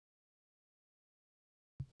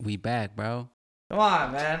We back, bro. Come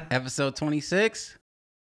on, man. Episode 26?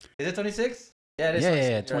 Is it 26? Yeah, it is.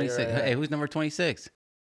 Yeah, 26. 26. Right. Hey, who's number 26?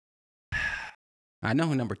 I know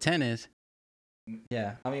who number 10 is.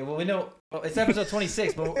 Yeah, I mean, well, we know it's episode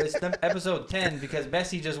 26, but it's episode 10 because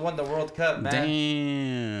Messi just won the World Cup, man.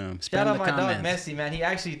 Damn. Shout out my dog Messi, man. He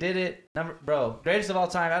actually did it. Bro, greatest of all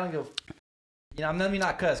time. I don't give. I'm let me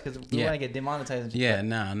not cuss because we want to get demonetized. Yeah,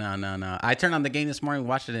 no. I turned on the game this morning,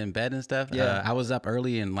 watched it in bed and stuff. Yeah, I was up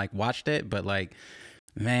early and watched it, but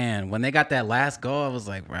man, when they got that last goal, I was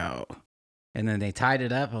like, bro. And then they tied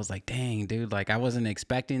it up. I was like, dang, dude. I wasn't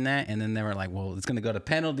expecting that. And then they were like, well, it's going to go to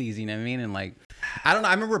penalties. You know what I mean? And I don't know.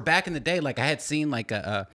 I remember back in the day, I had seen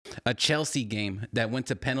a Chelsea game that went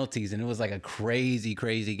to penalties. And it was a crazy,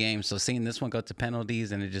 crazy game. So seeing this one go to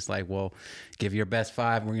penalties and it's just well, give your best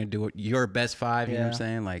five. We're going to do it your best five. You know what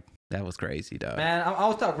I'm saying? That was crazy, dog. Man,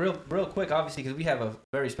 I'll talk real quick, obviously, because we have a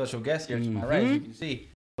very special guest here to my right, as you can see.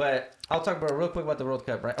 But I'll talk real quick about the World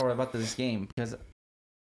Cup, right? Or about this game. Because...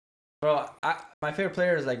 Bro, my favorite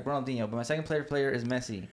player is Ronaldinho, but my second favorite player is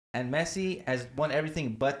Messi. And Messi has won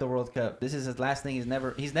everything but the World Cup. This is his last thing. He's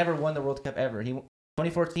never won the World Cup ever.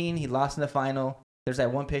 2014, he lost in the final. There's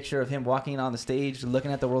that one picture of him walking on the stage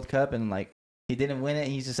looking at the World Cup and he didn't win it.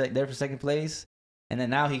 He's just there for second place. And then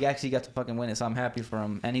now he actually got to fucking win it, so I'm happy for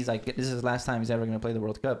him. And he's this is his last time he's ever going to play the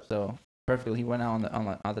World Cup. So perfectly, he went out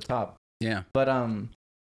on the top. Yeah. But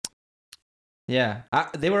yeah,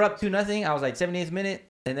 they were up 2-0. I was 78th minute.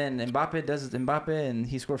 And then Mbappe does Mbappe, and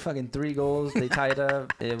he scored fucking 3 goals. They tied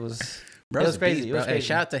up. It was crazy. It was crazy. Hey,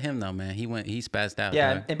 shout out to him though, man. He spazzed out.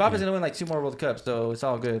 Yeah, and Mbappe's gonna win 2 more World Cups, so it's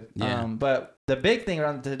all good. Yeah. But the big thing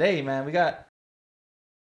around today, man, we got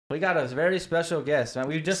a very special guest, man.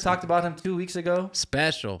 We just talked about him 2 weeks ago.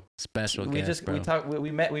 Special guest. We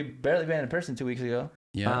barely met in person 2 weeks ago.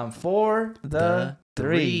 Yeah.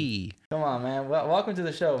 4ThaThr33. Come on, man. Welcome to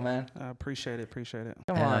the show, man. I appreciate it.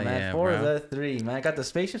 Come on, man. 4ThaThr33, man. I got the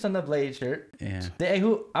Spaceships on the Blade shirt. Yeah. Hey,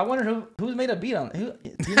 I wonder who's made a beat on. Do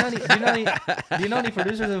you know any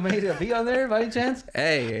producers who made a beat on there by any chance?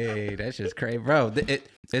 Hey, that's just crazy, bro.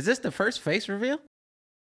 Is this the first face reveal?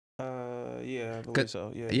 Yeah, I believe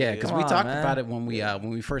so. Yeah, because we talked about it when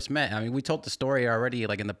we first met. I mean, we told the story already,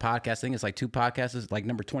 in the podcast. I think it's 2 podcasts,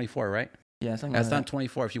 number 24, right? Yeah, something that's like on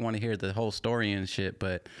 24 if you want to hear the whole story and shit.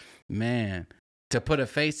 But man, to put a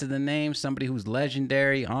face to the name, somebody who's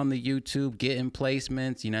legendary on the YouTube, getting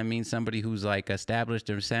placements, you know what I mean? Somebody who's established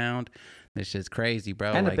their sound. This shit's crazy,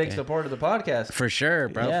 bro. And a big supporter of the podcast. For sure,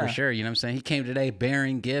 bro. Yeah. For sure. You know what I'm saying? He came today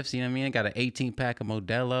bearing gifts. You know what I mean? Got an 18-pack of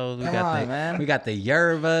Modelo's. We got the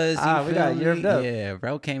Yerbas. We got Yerbed up. Yeah,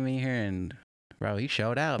 bro came in here and... Bro, he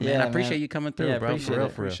showed out, man. I appreciate you coming through, bro. For real.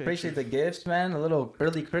 Appreciate the gifts, man. A little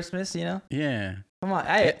early Christmas, you know? Yeah. Come on.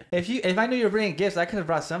 If I knew you were bringing gifts, I could have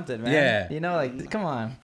brought something, man. Yeah. You know, come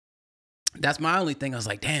on. That's my only thing. I was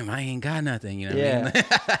like, damn, I ain't got nothing, you know what I mean?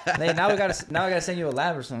 Hey, now I gotta send you a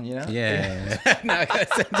lab or something, you know? Yeah. Now I gotta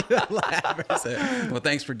send you a lab or something. Well,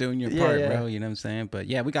 thanks for doing your part, bro. You know what I'm saying? But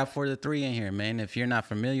yeah, we got 4ThaThr33 in here, man. If you're not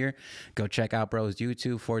familiar, go check out bro's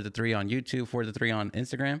YouTube, 4ThaThr33 on YouTube, 4ThaThr33 on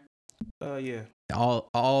Instagram. Yeah.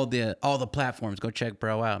 All the platforms. Go check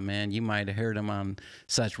bro out, man. You might have heard him on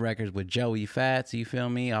such records with Joey Fats. You feel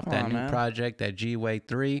me? Off that new project, that G-Way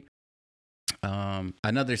 3.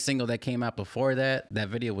 Another single that came out before that. That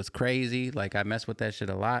video was crazy. I mess with that shit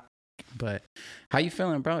a lot. But how you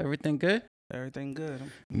feeling, bro? Everything good? Everything good.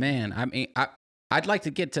 Man, I mean, I'd like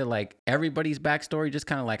to get to everybody's backstory, just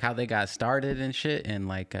kind of how they got started and shit, and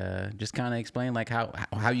just kind of explain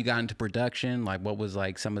how you got into production, what was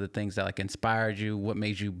some of the things that inspired you, what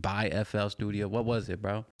made you buy FL Studio, what was it,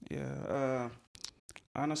 bro? Yeah,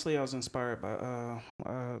 honestly, I was inspired by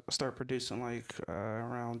I started producing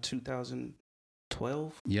around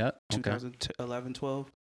 2012. Yep. 2011,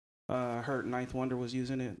 12. I heard Ninth Wonder was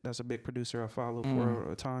using it. That's a big producer I followed for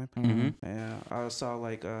a time. Mm-hmm. And I saw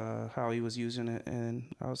how he was using it, and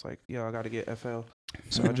I was like, yo, I got to get FL.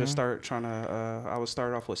 So I just started trying to, I would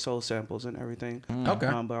start off with soul samples and everything. Okay.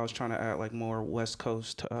 But I was trying to add more West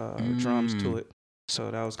Coast drums to it. So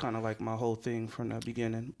that was kind of my whole thing from the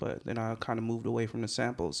beginning. But then I kind of moved away from the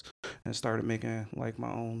samples and started making my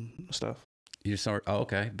own stuff. You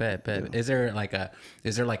okay, bet. Yeah. Is there a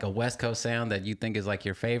West Coast sound that you think is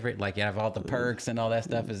your favorite? You have all the perks and all that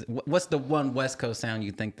stuff. What's the one West Coast sound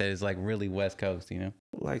you think that is really West Coast? You know,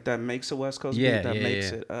 that makes a West Coast beat.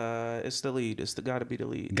 Makes it. It's the lead. It's got to be the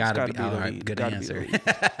lead. Gotta be the lead. Good answer.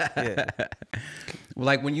 Yeah.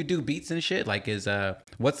 Well, when you do beats and shit,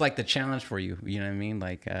 what's the challenge for you? You know what I mean?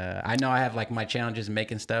 I know I have my challenges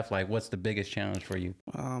making stuff. What's the biggest challenge for you?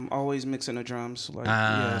 Always mixing the drums.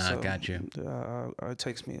 Got you. It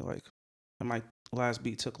takes me And my last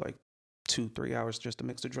beat took like 2-3 hours just to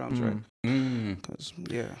mix the drums right. Cause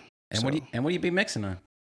And what do you be mixing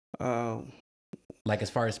on? Like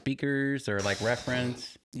as far as speakers or like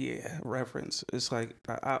reference? Yeah, reference. It's like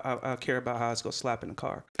I care about how it's gonna slap in the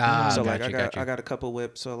car. So like I got a couple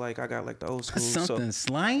whips. So like I got like the old school. Something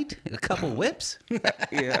slight, a couple whips.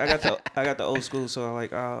 Yeah, I got the old school. So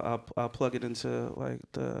like I'll plug it into like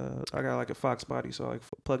I got like a Fox body. So like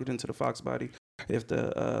plug it into the Fox body. If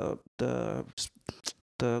the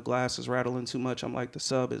glass is rattling too much, I'm like the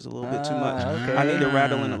sub is a little bit too much. Okay. I need to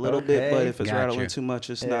rattle in a little bit, but if it's Gotcha. rattling too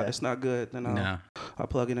much, it's not good. Then I'll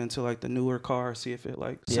plug it into like the newer car, see if it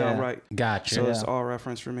like sound right. Gotcha. So it's all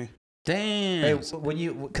reference for me. Damn. Hey,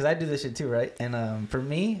 because I do this shit too, right? And for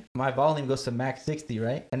me, my volume goes to max 60,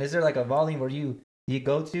 right? And is there like a volume where you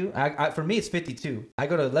go to? For me, it's 52. I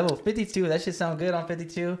go to level 52. That shit sound good on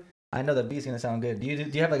 52. I know the beat's gonna sound good. Do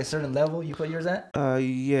you have like a certain level you put yours at?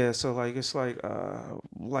 Yeah. So like it's like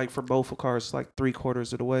for both of cars, it's like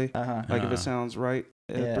 3/4 of the way. Like if it sounds right,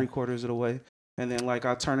 3/4 of the way, and then like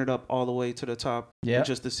I turn it up all the way to the top,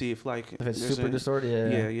 just to see if it's super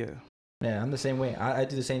distorted. Yeah. I'm the same way. I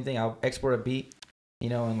do the same thing. I'll export a beat,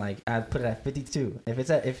 and like I put it at 52. If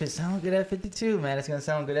it sounds good at 52, man, it's gonna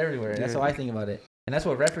sound good everywhere. That's how I think about it. And that's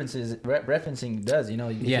what referencing does.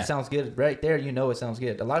 If it sounds good right there, it sounds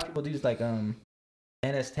good. A lot of people do like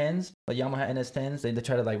NS10s, like Yamaha NS10s. They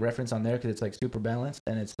try to like reference on there because it's like super balanced.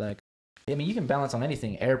 And it's like, I mean, you can balance on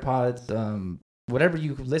anything. AirPods, whatever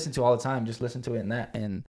you listen to all the time, just listen to it in that.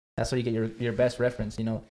 And that's how you get your best reference,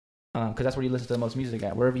 because that's where you listen to the most music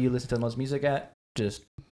at. Wherever you listen to the most music at, just,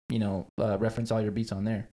 reference all your beats on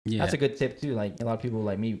there. Yeah. That's a good tip too. Like a lot of people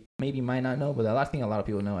like me maybe might not know, but I think a lot of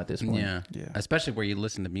people know at this point. Yeah. Especially where you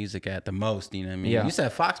listen to music at the most, you know what I mean? Yeah. You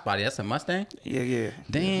said Fox body, that's a Mustang? Yeah.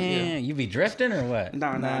 Damn, you be drifting or what?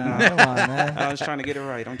 Nah. Come on, man. I was trying to get it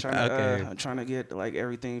right. I'm trying to get like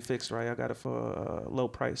everything fixed right. I got it for a low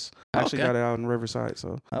price. I actually got it out in Riverside,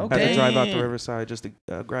 so I had to drive out to Riverside just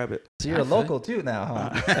to grab it. So you're a local too now,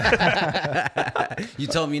 huh? You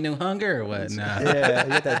told me you knew Hunger or what? Nah. Yeah, you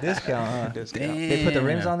get that discount, huh? Damn. They put the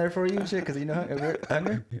rims on there for you and shit because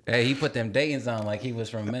Hunger? Hey, he put them Dayton's on like he was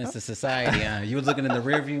from Menace to Society. You was looking in the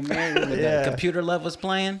rearview mirror with the computer levels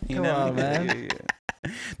playing. Come on, man.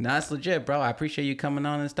 Nah, it's legit, bro. I appreciate you coming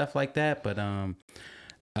on and stuff like that. But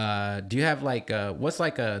do you have like what's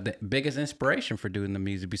like the biggest inspiration for doing the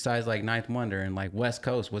music besides like Ninth Wonder and like West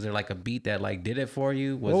Coast? Was there like a beat that like did it for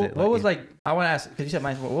you? I want to ask because you said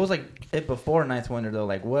Ninth Wonder. What was like it before Ninth Wonder though?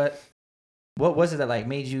 Like what was it that like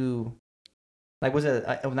made you? Like, was it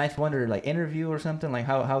a Ninth Wonder like interview or something? Like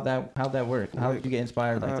how that worked? How did you get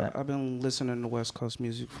inspired like that? I've been listening to West Coast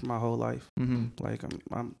music for my whole life. Mm-hmm. Like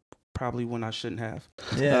I'm probably when I shouldn't have.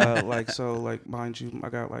 Yeah. Mind you, I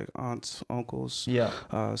got like aunts, uncles. Yeah.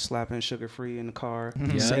 Slapping Sugar Free in the car,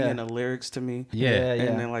 singing the lyrics to me. Yeah.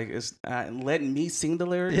 And then like it's letting me sing the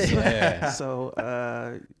lyrics. Yeah. So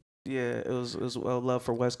it was love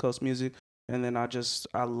for West Coast music. And then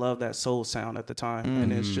I love that soul sound at the time.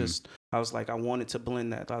 And it's just, I was like, I wanted to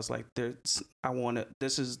blend that. I was like, this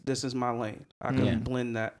is my lane. I can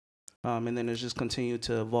blend that. And then it's just continued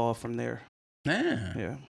to evolve from there.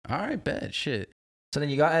 Yeah. All right, bet. Shit. So then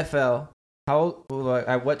you got FL. How,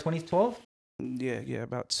 at what, 2012? Yeah,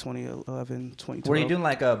 about 2011, 2012. Were you doing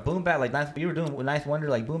like a boom bap, like you were doing Ninth Wonder,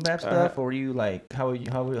 like boom bap stuff, or were you like how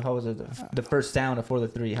was it the first sound of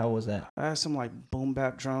 4ThaThr33? How was that? I had some like boom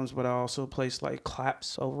bap drums, but I also placed like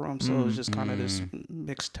claps over them, so it was just kind of this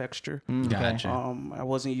mixed texture. Gotcha. I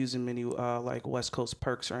wasn't using many like West Coast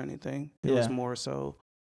perks or anything. It was more so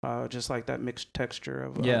just like that mixed texture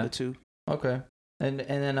of the two. Okay, and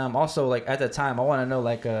then also like at the time, I want to know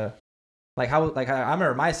like how I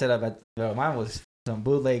remember my setup mine was some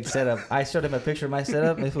bootleg setup. I showed him a picture of my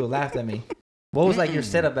setup and he laughed at me. What was like your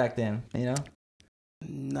setup back then?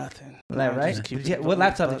 Nothing. Like, right? What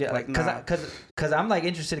laptop did you like? Because I'm like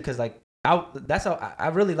interested because like that's how I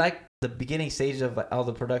really like the beginning stage of like, all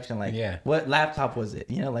the production. Like, what laptop was it?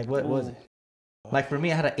 Like what was it? Like for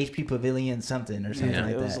me, I had an HP Pavilion something or something like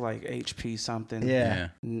that. It was like HP something. Yeah.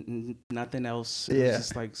 Nothing else. It was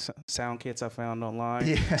just like sound kits I found online.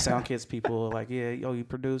 Yeah. Sound kits people were like, you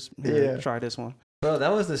produce. Try this one. Bro,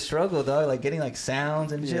 that was the struggle, dog. Like getting like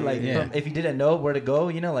sounds and shit. Like if you didn't know where to go,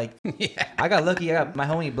 like I got lucky. My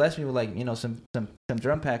homie blessed me with like some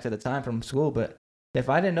drum packs at the time from school, but. If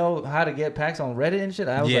I didn't know how to get packs on Reddit and shit,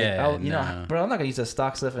 I was bro, I'm not gonna use a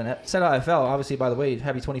stock stuff and shout out FL. Obviously, by the way,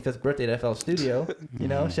 happy 25th birthday to FL Studio.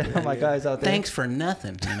 Shout out my guys out there. Thanks for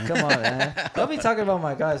nothing. Come on, man. Don't be talking about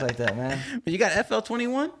my guys like that, man. You got FL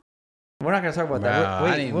 21? we're not gonna talk about that.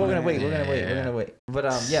 We're gonna wait. But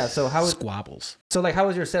yeah. So how was squabbles? So like, how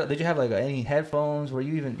was your setup? Did you have like any headphones? Were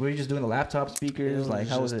you just doing the laptop speakers? Like,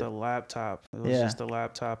 how was it? Just a laptop. It was just a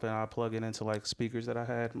laptop, and I plug it into like speakers that I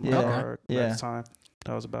had in my car at the time.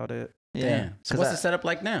 That was about it. Damn. So what's the setup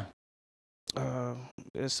like now?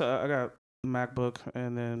 It's I got MacBook,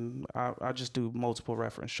 and then I just do multiple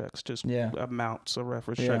reference checks, just amounts of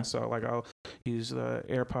reference checks. So like I'll use the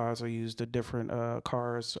AirPods, I use the different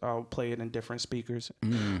cars, I'll play it in different speakers,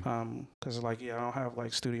 because like I don't have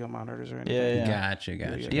like studio monitors or anything. Gotcha.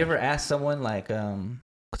 Do you ever ask someone like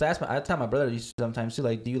because I tell my brother used to sometimes too,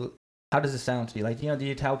 like, how does it sound to you? Like, do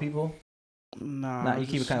you tell people? Nah, you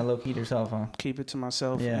keep it kind of low key to yourself, huh? Keep it to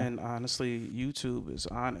myself, and honestly, YouTube is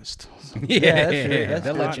honest.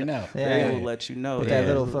 They'll let you know. They will let you know. With that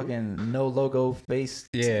little fucking no logo face.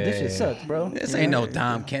 This shit sucks, bro. This ain't no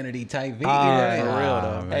Tom Kennedy type video. For real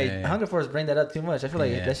though. Hey, Hunger Force bring that up too much. I feel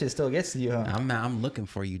like that shit still gets to you, huh? I'm looking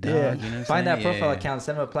for you, dog. Yeah. You know what I'm Find saying? that profile account.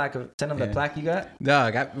 Send them a plaque. Send them the plaque you got.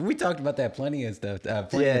 Dog, we talked about that plenty of stuff.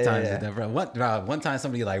 Plenty of times. That, bro. One time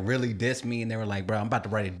somebody like really dissed me, and they were like, "Bro, I'm about to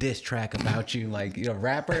write a diss track about you." Like,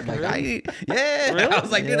 rapper, like really? I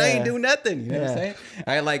was like, dude, I ain't do nothing. You know what I'm saying?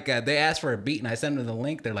 I like they asked for a beat, and I sent them the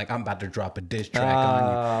link. They're like, I'm about to drop a diss track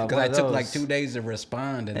on you, because I took like 2 days to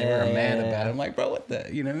respond, and they were mad about it. I'm like, bro, what the,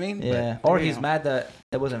 you know what I mean? Yeah. Or he's mad that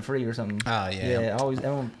it wasn't free or something. Oh yeah. Always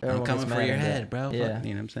everyone I'm coming for your head, bro. Yeah. You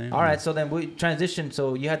know what I'm saying? All right, so then we transitioned.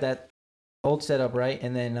 So you had that old setup, right?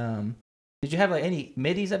 And then did you have like any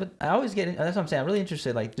MIDIs? I always get. That's what I'm saying. I'm really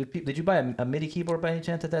interested. Like, did you buy a MIDI keyboard by any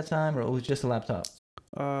chance at that time, or it was just a laptop?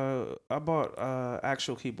 I bought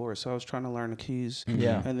actual keyboard, so I was trying to learn the keys.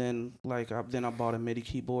 Yeah. And then I bought a MIDI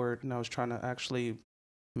keyboard, and I was trying to actually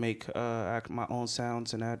make my own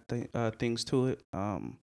sounds and add things to it.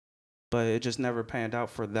 But it just never panned out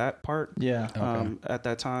for that part. Yeah. At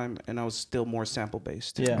that time, and I was still more sample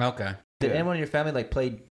based. Yeah. Okay. Did anyone in your family like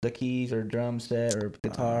play the keys or drum set or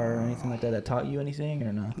guitar or anything like that taught you anything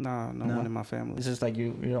or no? Nah, no one in my family. It's just like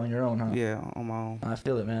you're on your own, huh? Yeah, on my own. I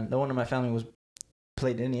feel it, man. No one in my family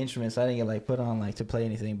played any instruments. So I didn't get like put on like to play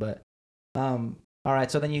anything. But all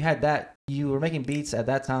right. So then you had that. You were making beats at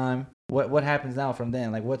that time. What happens now from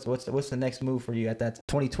then? Like what's the next move for you at that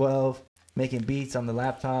 2012? Making beats on the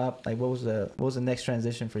laptop. Like what was the next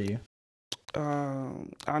transition for you?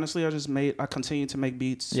 Honestly, I continued to make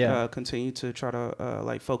beats. Yeah. Continue to try to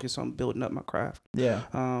like focus on building up my craft. Yeah.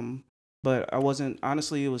 But I wasn't,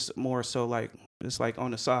 honestly, it was more so like, it's like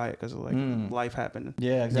on the side because like life happened.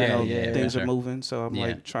 Yeah, exactly. Things are moving. So I'm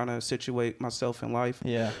like trying to situate myself in life.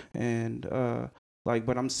 Yeah. And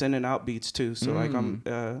but I'm sending out beats too. So like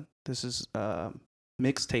this is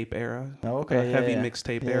mixtape era. Oh, okay. Heavy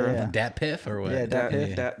mixtape era. Yeah. Dat Piff or what? Yeah,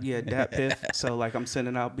 Dat Piff. So like I'm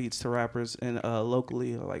sending out beats to rappers and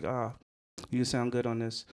locally, like, you sound good on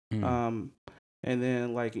this. And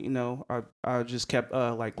then like, I just kept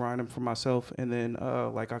like grinding for myself, and then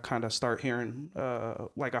like I kind of start hearing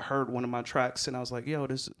like I heard one of my tracks, and I was like, yo,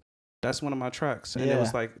 that's one of my tracks, and it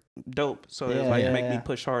was like dope. So it like make me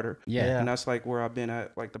push harder. Yeah. And that's like where I've been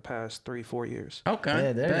at like the past 3-4 years. Okay.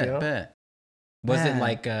 Yeah, there you go. Bet. Was it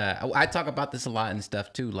like I talk about this a lot and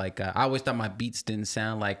stuff too, like I always thought my beats didn't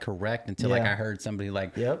sound like correct until like I heard somebody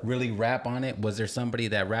like really rap on it. Was there somebody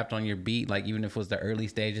that rapped on your beat, like even if it was the early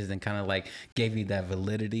stages, and kind of like gave you that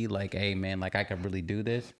validity, like, hey man, like I could really do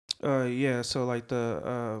this? Yeah, so like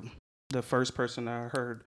the first person I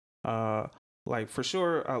heard, like for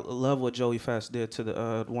sure, I love what Joey Fast did to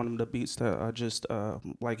the one of the beats that I just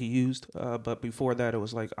like he used. But before that, it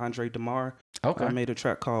was like Andre DeMar. Okay. I made a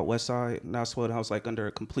track called West Side, and that's what I was like under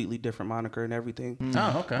a completely different moniker and everything.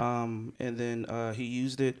 Oh, okay. And then he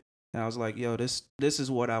used it, and I was like, yo, this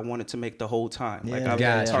is what I wanted to make the whole time. Like I've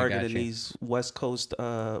been targeting these West Coast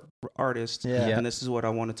artists, and this is what I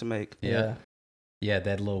wanted to make. Yeah,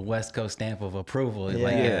 that little West Coast stamp of approval.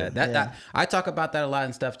 That I talk about that a lot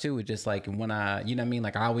and stuff too. It's just like when you know what I mean?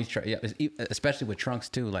 Like I always try, especially with Trunks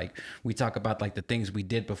too. Like we talk about like the things we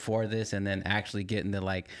did before this, and then actually getting the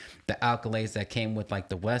like the accolades that came with like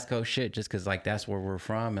the West Coast shit, just because like that's where we're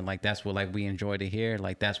from, and like that's what like we enjoy to hear.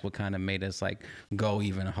 Like that's what kind of made us like go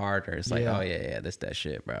even harder. It's like, oh yeah, that's that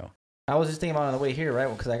shit, bro. I was just thinking about it on the way here, right?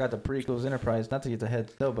 Because I got the Pericos Enterprise, not to get the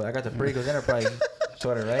head still, but I got the Pericos Enterprise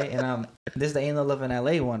sweater, right? And this is the Ain't No Love in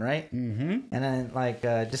LA one, right? Mm-hmm. And then like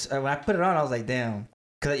just when I put it on, I was like, damn,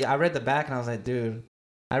 because I read the back and I was like, dude,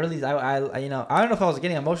 I don't know if I was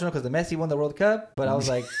getting emotional because the Messi won the World Cup, but I was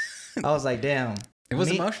like, damn, it was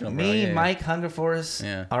emotional. Bro. Me, Mike, Hunger Force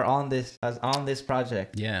are on this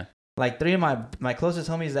project. Yeah, like 3 of my closest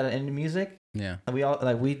homies that are into music. Yeah, and we all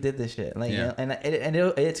like we did this shit, like and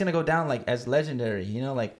it's gonna go down like as legendary,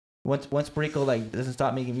 like once Perico like doesn't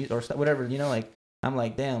stop making music or whatever, you know, like I'm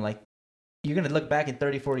like, damn, like you're gonna look back in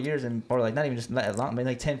 30, 40 years and or like not even just that long, but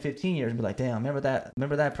like 10, 15 years and be like, damn, remember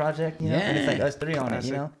that project, you know? And it's like us three on it,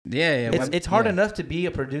 you know? Yeah. It's hard enough to be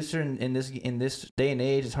a producer in this day and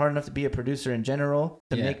age. It's hard enough to be a producer in general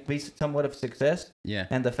to be somewhat of a success. Yeah.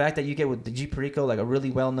 And the fact that you get with the G Perico, like a really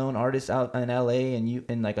well known artist out in LA,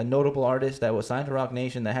 and like a notable artist that was signed to Rock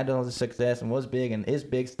Nation that had all the success and was big and is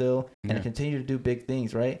big still and continue to do big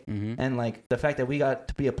things, right? Mm-hmm. And like the fact that we got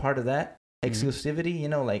to be a part of that exclusivity, you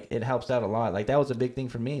know, like it helps out a lot. Like that was a big thing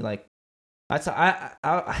for me. Like I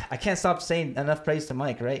can't stop saying enough praise to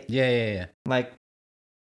Mike, right? Yeah. Like,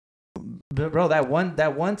 bro, that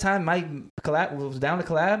one time Mike was down to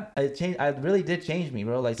collab, it really did change me,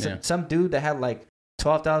 bro. Like some dude that had like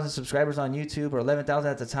 12,000 subscribers on YouTube or 11,000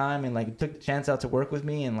 at the time, and like took the chance out to work with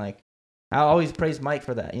me, and like I always praise Mike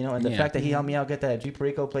for that, you know, and the fact that he helped me out get that G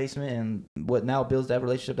Perico placement and what now builds that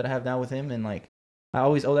relationship that I have now with him, and like I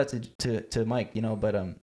always owe that to Mike, you know. But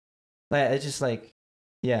like, it's just like,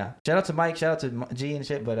 yeah. Shout out to Mike, shout out to G and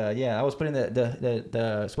shit. But I was putting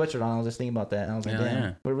the sweatshirt on. I was just thinking about that, and I was like,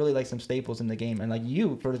 damn, we're really like some staples in the game. And like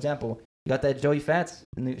you, for example, you got that Joey Fats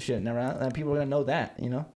shit around, and people are gonna know that, you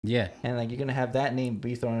know. Yeah. And like you're gonna have that name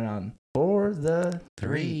be thrown around for the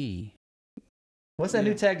 3. What's that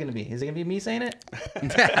new tag gonna be? Is it gonna be me saying it?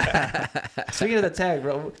 Speaking of the tag,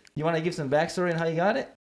 bro, you want to give some backstory on how you got it?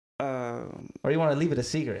 Or you want to leave it a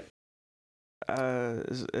secret?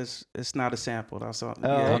 It's not a sample. That's all.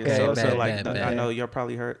 Okay. So like, I know you're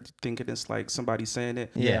probably thinking it's like somebody saying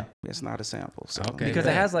it. Yeah. It's not a sample. So because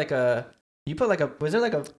it has like you put like was there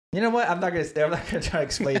like a, you know what? I'm not gonna try to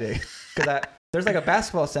explain it because there's like a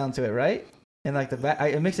basketball sound to it, right? And like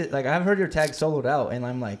it makes it like I've heard your tag soloed out, and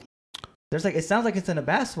I'm like, there's like it sounds like it's in a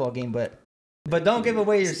basketball game, but don't give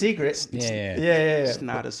away your secrets. Yeah. It's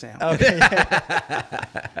not a sample. Okay.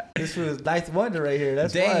 This was ninth wonder right here.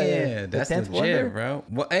 That's why. Yeah, that's legit, bro.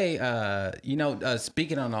 Well, hey, you know,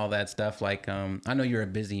 speaking on all that stuff, like, I know you're a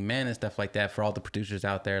busy man and stuff like that. For all the producers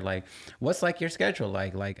out there, like, what's like your schedule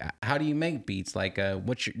like? Like, how do you make beats? Like,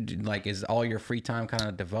 is all your free time kind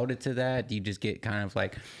of devoted to that? Do you just get kind of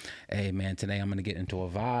like, hey, man, today I'm gonna get into a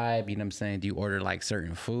vibe? You know what I'm saying? Do you order like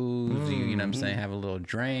certain foods? Do you know what I'm saying? Have a little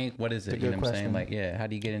drink? What is it? You know what I'm saying? Like, yeah, how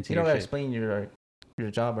do you get into? You don't gotta explain your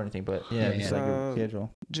job or anything, but just like your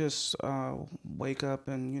schedule. Just wake up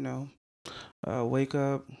and, you know, wake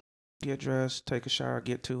up, get dressed, take a shower,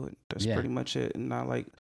 get to it. That's pretty much it. And I like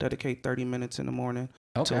dedicate 30 minutes in the morning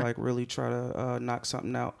to like really try to knock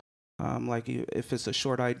something out. Like if it's a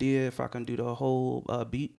short idea, if I can do the whole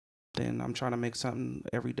beat, then I'm trying to make something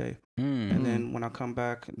every day. And then when I come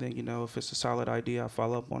back, then, you know, if it's a solid idea, I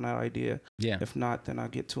follow up on that idea. Yeah. If not, then I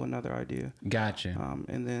get to another idea. Gotcha.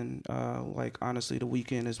 And then, like, honestly, the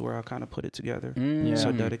weekend is where I kind of put it together.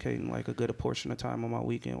 So dedicating like a good portion of time on my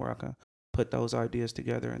weekend where I can put those ideas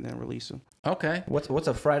together and then release them. Okay. What's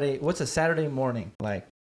a Saturday morning like?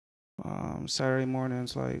 Saturday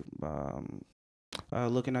mornings, like,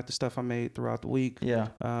 looking at the stuff I made throughout the week. Yeah.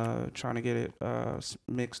 Trying to get it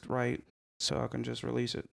mixed right so I can just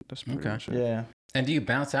release it. That's pretty much it. Yeah. And do you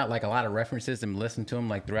bounce out like a lot of references and listen to them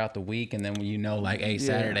like throughout the week, and then when you know like, hey,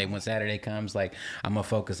 Saturday, when Saturday comes, like I'm gonna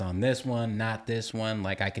focus on this one, not this one.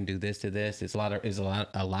 Like I can do this to this. It's a lot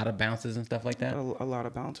of bounces and stuff like that. A lot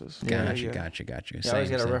of bounces. Gotcha. I always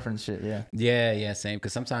gotta reference shit. Yeah, same.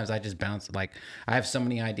 Because sometimes I just bounce. Like I have so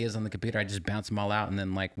many ideas on the computer, I just bounce them all out, and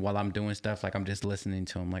then like while I'm doing stuff, like I'm just listening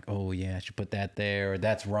to them. Like, oh yeah, I should put that there, or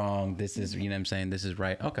that's wrong. This is, you know what I'm saying, this is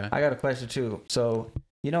right. Okay. I got a question too. So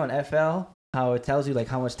you know in FL, how it tells you like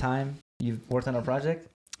how much time you've worked on a project?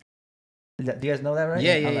 Do you guys know that, right?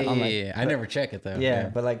 Yeah. I never check it though. Yeah,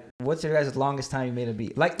 but like, what's your guys' longest time you made a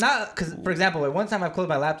beat? Like, not because, for example, like one time I closed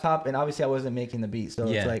my laptop and obviously I wasn't making the beat, so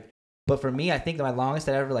it's like. But for me, I think that my longest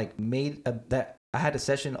that I ever like made that I had a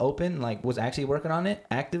session open, like was actually working on it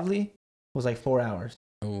actively, was like 4 hours.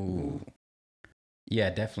 Ooh. Yeah,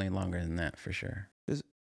 definitely longer than that for sure.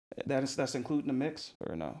 That's including the mix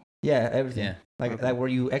or no? Yeah, everything. Yeah. Like where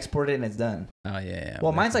you export it and it's done. Oh yeah.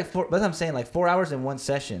 Well, mine's like that's what I'm saying, like 4 hours in one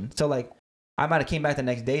session. So like I might have came back the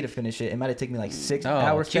next day to finish it. It might have taken me like 6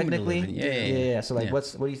 hours technically. Yeah. So like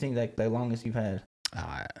what do you think like the longest you've had?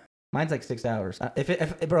 Mine's like 6 hours. If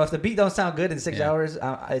the beat don't sound good in 6 hours,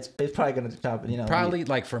 it's probably gonna chop. You know, probably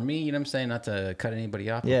like for me, you know what I'm saying, not to cut anybody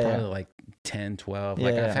off. But probably like 10, 12.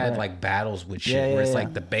 Like I've had like battles with shit where it's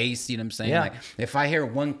like the bass. You know what I'm saying? Like if I hear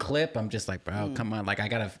one clip, I'm just like, bro, come on. Like I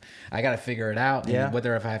gotta figure it out. And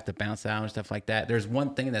whether if I have to bounce out and stuff like that. There's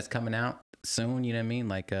one thing that's coming out soon. You know what I mean?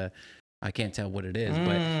 Like I can't tell what it is,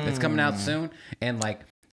 but it's coming out soon. And like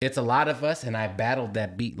it's a lot of us, and I battled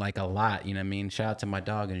that beat like a lot. You know what I mean? Shout out to my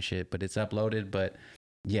dog and shit. But it's uploaded. But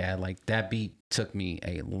yeah, like that beat took me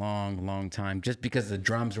a long time just because the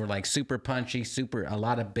drums were like super punchy, a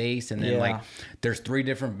lot of bass, and then like there's 3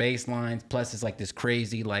 different bass lines, plus it's like this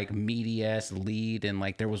crazy like meaty ass lead, and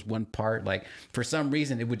like there was one part like for some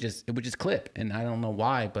reason it would just clip, and I don't know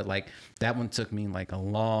why, but like that one took me like a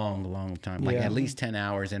long time, like at least 10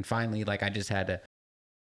 hours, and finally like I just had to.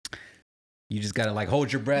 You just gotta like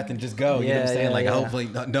hold your breath and just go. You know what I'm saying? Like hopefully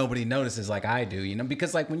nobody notices like I do. You know,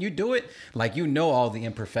 because like when you do it, like you know all the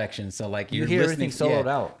imperfections. So like you hear everything soloed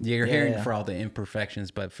out. Yeah, you're hearing for all the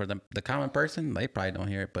imperfections, but for the common person, they probably don't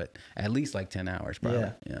hear it. But at least like 10 hours,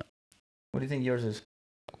 probably. Yeah. What do you think yours is?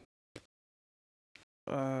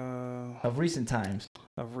 Of recent times.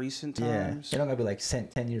 Of recent times. It don't gotta be like 10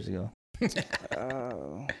 years ago.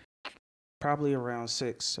 Probably around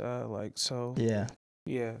 6. Like so. Yeah.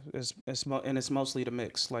 Yeah, it's mostly the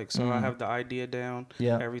mix. Like, so I have the idea down.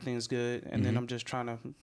 Yeah, everything's good, and then I'm just trying to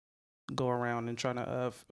go around and trying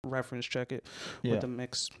to reference check it with the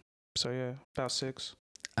mix. So yeah, about 6.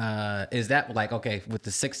 Is that like okay with the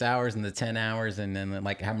 6 hours and the 10 hours, and then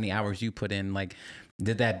like how many hours you put in? Like,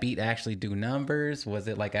 did that beat actually do numbers? Was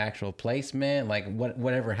it like actual placement? Like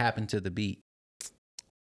whatever happened to the beat?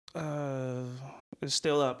 It's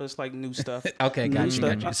still up. It's like new stuff. Okay, got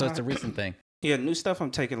you. So it's a recent thing. Yeah, new stuff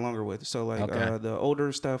I'm taking longer with. So like the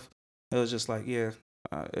older stuff, it was just like if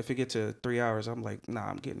it get to 3 hours, I'm like, nah,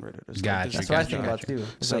 I'm getting rid of this. Gotcha. That's what I think about too.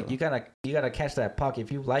 It's like you gotta catch that pocket.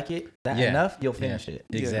 If you like it enough, you'll finish it.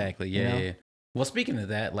 Exactly. Yeah. Well, speaking of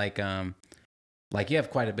that, like you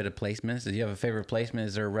have quite a bit of placements. Do you have a favorite placement?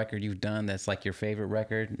 Is there a record you've done that's like your favorite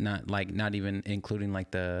record? Not even including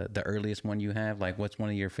like the earliest one you have. Like, what's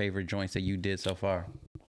one of your favorite joints that you did so far?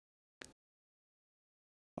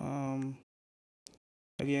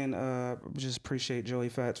 Again, just appreciate Joey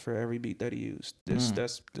Fats for every beat that he used.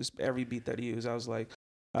 That's every beat that he used. I was like,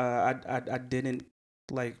 I didn't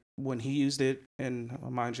like when he used it, and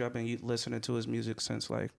mind you, I've been listening to his music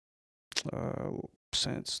since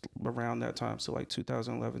around that time, so like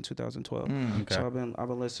 2011, 2012. Okay. So I've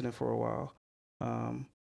been listening for a while.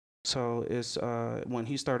 So it's when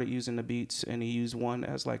he started using the beats, and he used one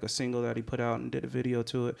as like a single that he put out and did a video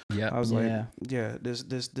to it. Yeah, I was like,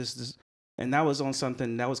 this. And that was on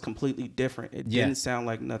something that was completely different. It didn't sound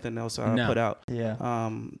like nothing else I put out. Yeah.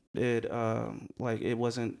 It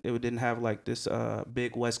didn't have like this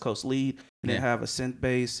big West Coast lead. It didn't have a synth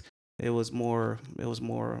bass. It was more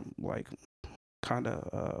like kind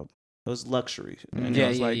of it was luxury. And I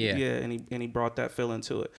was like, and he brought that feeling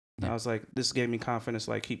to it. And I was like, this gave me confidence,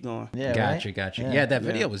 like, keep going. Yeah, gotcha. Yeah, that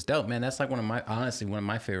video was dope, man. That's like one of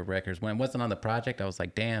my favorite records. When it wasn't on the project, I was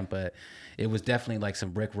like, damn, but it was definitely like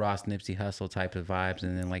some Rick Ross, Nipsey Hussle type of vibes.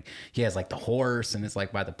 And then like he has like the horse, and it's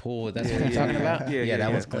like by the pool. That's what you're talking about. Yeah,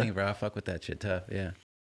 that was clean, bro. I fuck with that shit tough. Yeah.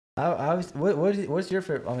 What's your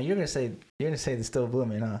favorite? I mean, you're gonna say the Still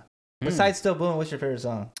Blooming, huh? Besides Still Blooming, what's your favorite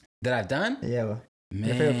song that I've done? Yeah. Man.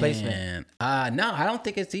 Your favorite placement? No, I don't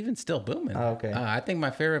think it's even Still Booming. Oh, okay. I think my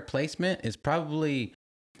favorite placement is probably,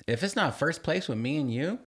 if it's not first place with Me and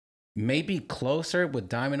You, maybe closer with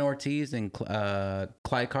Diamond Ortiz and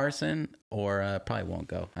Clyde Carson, or probably Won't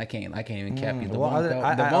Go. I can't even cap you. The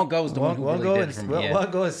Won't Go is the one who really did it for me.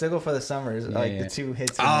 Won't Go and Single for the Summer is like the two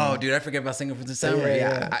hits. Oh, dude, I forget about Single for the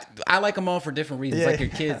Summer. I like them all for different reasons, like your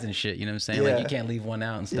kids and shit. You know what I'm saying? Like you can't leave one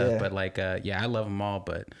out and stuff. But like, I love them all.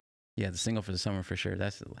 But yeah, the Single for the Summer for sure.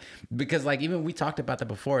 That's because like even we talked about that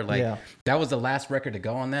before. Like that was the last record to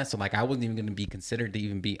go on that. So like I wasn't even going to be considered to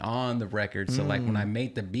even be on the record. So like when I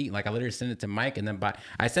made the beat, like I literally sent it to Mike, and then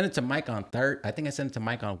I sent it to Mike on I think I sent it to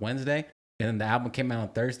Mike on Wednesday, and then the album came out on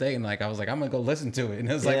Thursday, and like I was like, I'm gonna go listen to it, and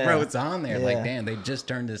it was like, bro, it's on there. Like damn, they just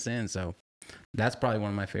turned this in. So that's probably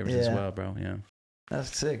one of my favorites as well, bro. Yeah,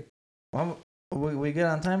 that's sick. Well, we good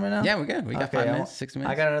on time right now? Yeah, we're good. We got 5 minutes, 6 minutes.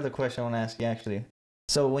 I got another question I want to ask you actually.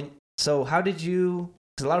 So how did you?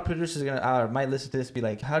 Because a lot of producers are gonna might listen to this and be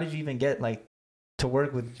like, how did you even get like to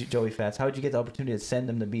work with Joey Fats? How did you get the opportunity to send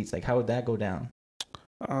him the beats? Like how would that go down?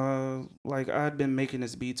 Like I'd been making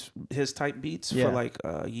his type beats for like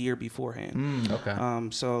a year beforehand. Okay.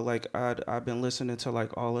 So like I've been listening to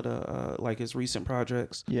like all of the like his recent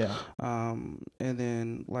projects. Yeah. And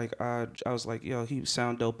then like I was like, yo, he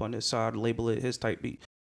sound dope on this, so I'd label it his type beat.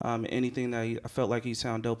 Anything that I felt like he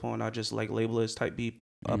sound dope on, I just like label it his type beat.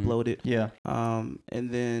 Upload it. Yeah. And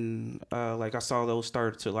then like I saw those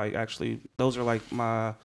start to like actually those are like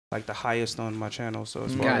my like the highest on my channel. So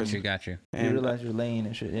as far as got you. And, you realize your lane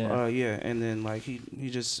and shit. Yeah. And then like he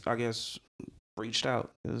just I guess reached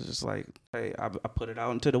out. It was just like, hey, I put it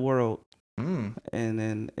out into the world. and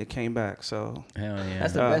then it came back. So hell yeah,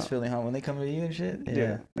 that's the best feeling, huh? When they come to you and shit.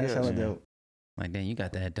 Yeah, that's hella dope. Like, damn, you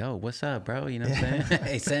got that dope. What's up, bro? You know what I'm saying?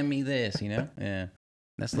 Hey, send me this. You know? Yeah,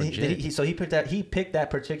 that's legit. So he picked that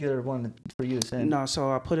particular one for you to send. No,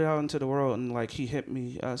 so I put it out into the world, and like he hit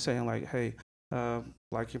me saying like, hey.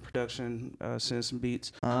 Like your production, send some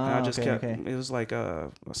beats. And I just kept. Okay. It was like I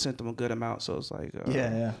sent them a good amount, so it was like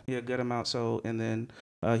good amount. So and then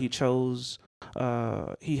he chose.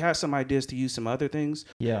 He had some ideas to use some other things.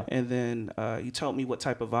 Yeah. And then he told me what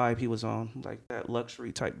type of vibe he was on, like that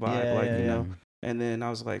luxury type vibe, you know. And then I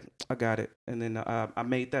was like, I got it. And then I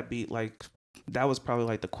made that beat like. That was probably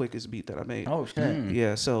like the quickest beat that I made. Oh shit!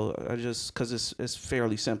 Yeah, so I just because it's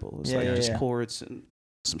fairly simple. It's just chords and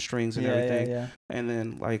some strings and everything. And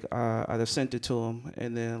then like I just sent it to him,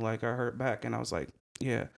 and then like I heard back, and I was like,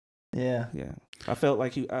 yeah. I felt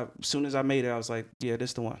like as soon as I made it, I was like, yeah,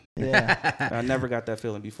 this the one. Yeah. I never got that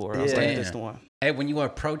feeling before. I was like, this the one. Hey, when you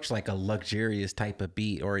approach like a luxurious type of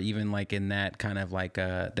beat, or even like in that kind of like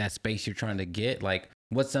that space you're trying to get, like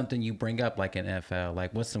what's something you bring up like in FL?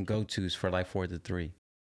 Like what's some go-tos for like 4ThaThr33?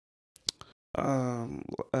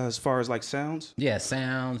 As far as like sounds,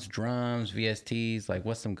 sounds, drums, VSTs, like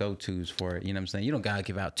what's some go-tos for it? You know what I'm saying? You don't gotta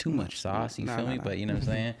give out too much sauce, you feel me? But you know what I'm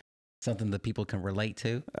saying? Something that people can relate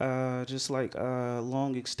to. Just like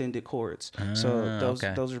long extended chords. So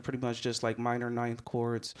those are pretty much just like minor ninth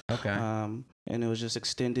chords. Okay. And it was just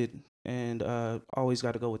extended, and always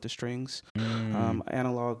got to go with the strings.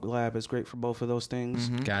 Analog Lab is great for both of those things.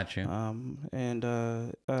 Gotcha. And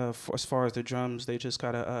as far as the drums, they just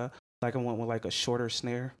gotta like I went with like a shorter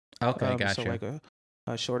snare. Okay, gotcha. So like a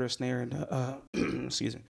shorter snare and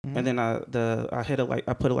excuse me. And then I hit it like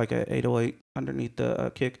I put it like an 808 underneath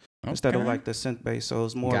the kick instead of like the synth bass. So it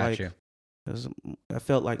was more like I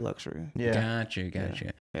felt like luxury. Yeah.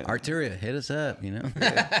 Gotcha. Yeah. Arteria, hit us up, you know.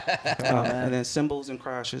 And then cymbals and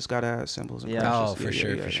crashes, gotta add cymbals and crashes. Oh, for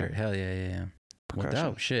sure. Hell yeah. Well,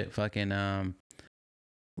 dope shit. Fucking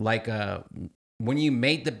like when you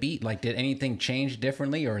made the beat, like, did anything change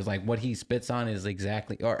differently, or is like what he spits on is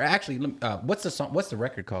exactly, or actually, what's the song? What's the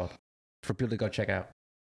record called for people to go check out?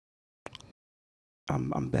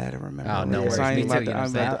 I'm bad at remembering. Oh, no worries. Me too.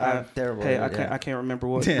 I'm terrible. Hey, I can't remember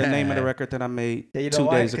what the name of the record that I made 2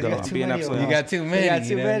 days ago. I'm being absolutely. You got too many. You got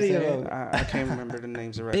too many of them. I can't remember the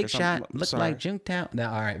names of records. Big Shot, look like Junktown. No,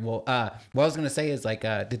 all right. Well, what I was gonna say is like,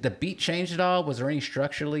 did the beat change at all? Was there any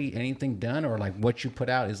structurally anything done, or like what you put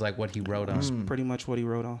out is like what he wrote on? It's pretty much what he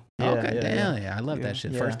wrote on. Yeah, I love that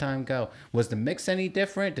shit. First time go. Was the mix any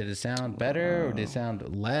different? Did it sound better, or did it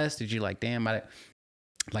sound less? Did you like, damn, I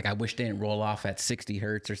wish they didn't roll off at 60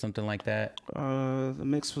 hertz or something like that? The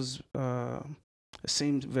mix was, it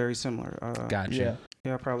seemed very similar. Gotcha.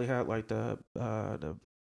 Yeah, I probably had like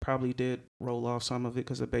probably did roll off some of it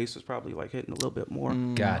because the bass was probably like hitting a little bit more.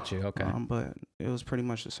 Gotcha, okay. But it was pretty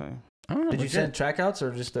much the same. Did you send track outs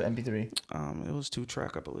or just the MP3? It was 2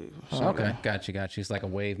 track, I believe. So, okay, gotcha. It's like a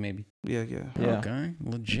wave maybe? Yeah. Okay,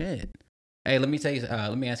 legit. Hey, let me tell you,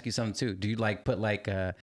 let me ask you something too. Do you like put like,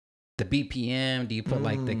 the BPM? Do you put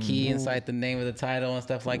like the key inside the name of the title and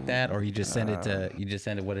stuff like that, or you just send it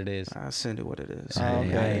what it is? I send it what it is.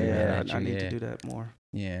 Okay, I need to do that more.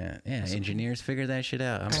 Yeah. Engineers figure that shit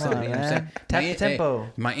out. I'm Tap the tempo.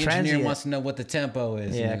 My engineer wants to know what the tempo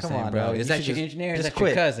is. Yeah, come on, bro. Is that your engineer? Is that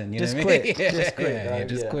your cousin? Just quit. Just quit. Yeah,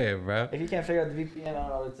 just quit, bro. If you can't figure out the BPM, I don't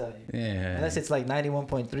know what to tell you. Yeah. Unless it's like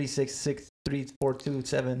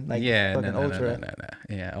 91.366342.7, like fucking Ultra. No.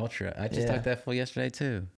 Yeah, Ultra. I just talked that fool yesterday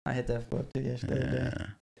too. I hit that fool up too yesterday. Yeah.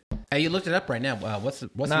 Hey, you looked it up right now. What's the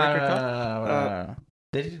record called? No.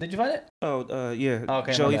 Did you find it? Yeah.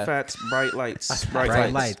 Okay, Joey Fat's Bright Lights.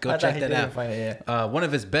 Bright Lights. Go check that out. Find it, yeah. One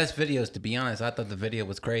of his best videos, to be honest. I thought the video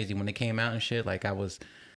was crazy when it came out and shit. Like that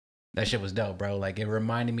shit was dope, bro. Like it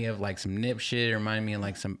reminded me of like some Nip shit. It reminded me of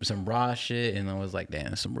like some raw shit, and I was like,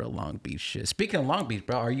 damn, some real Long Beach shit. Speaking of Long Beach,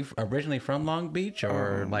 bro, are you originally from Long Beach,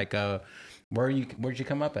 or where'd you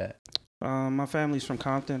come up at? My family's from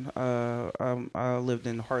Compton. I lived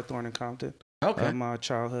in Hawthorne and Compton. Okay. My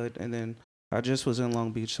childhood, and then I just was in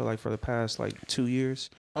Long Beach, so like for the past like 2 years.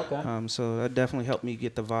 Okay. So that definitely helped me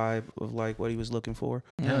get the vibe of like what he was looking for.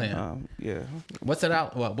 Hell yeah. Yeah. What's it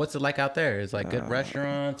like out there? Is like good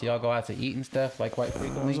restaurants? Y'all go out to eat and stuff like quite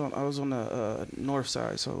frequently? I was on the north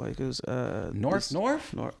side, so like it was north.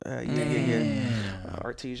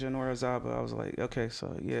 Artesia, Nor Azaba. I was like, okay,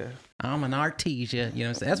 so yeah. I'm an Artesia. You know what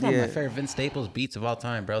I'm saying? That's one of my favorite Vince Staples beats of all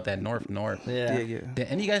time, bro. That North. Yeah.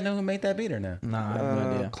 And you guys know who made that beat or no? No, I have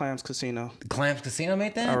no idea. Clams Casino. Clams Casino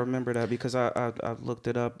made that? I remember that because I looked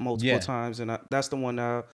it up multiple times, and that's the one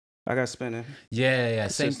I got spinning. Yeah,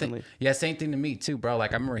 same thing. Yeah, same thing to me too, bro.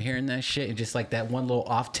 Like I remember hearing that shit and just like that one little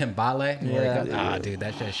off timbale. Dude,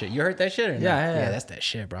 that's that shit. You heard that shit or not? Yeah, that's that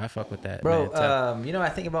shit, bro. I fuck with that, bro. Man, you know, I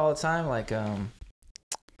think about all the time, like,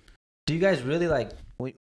 do you guys really like?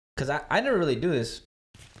 Because I never really do this,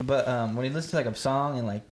 but when you listen to like a song and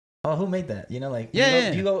like, oh, who made that? You know, like,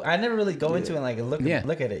 you go. I never really go into it and like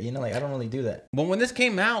look at it. You know, like I don't really do that. Well, when this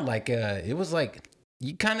came out, like, it was like.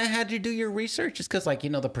 You kind of had to do your research just because, like, you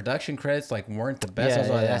know, the production credits, like, weren't the best. That's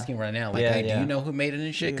what I was asking right now. Like, hey, do you know who made it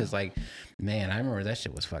and shit? Because, like, man, I remember that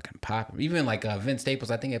shit was fucking popping. Even, like, Vince Staples,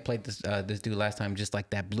 I think I played this dude last time, just like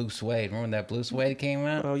that Blue Suede. Remember when that Blue Suede came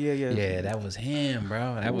out? Oh, yeah. Yeah, that was him,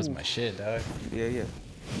 bro. That was my shit, dog. Yeah.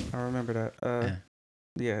 I remember that.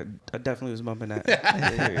 Yeah, I definitely was bumping that.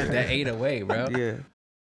 That 808, bro. Yeah.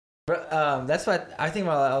 But that's what I think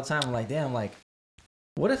about all the time. I'm like, damn, like,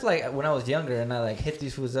 what if like when I was younger and I like hit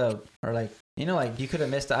these foods up, or like, you know, like you could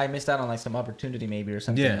have I missed out on like some opportunity maybe or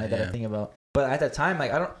something like that I think about. But at that time,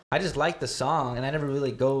 like I just like the song and I never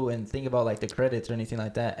really go and think about like the credits or anything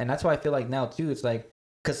like that. And that's why I feel like now too, it's like,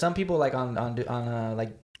 cause some people like on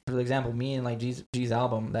like, for example, me and like G's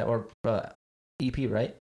album that or EP,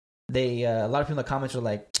 right? They a lot of people in the comments were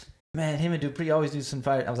like, man, him and Dupree always do some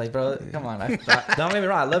fire. I was like, bro, come on. Don't get me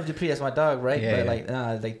wrong. I love Dupree. That's my dog, right? But like,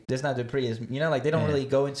 like that's not Dupree. Is, you know, like they don't really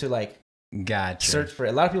go into like search for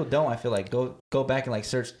it. A lot of people don't. I feel like go back and like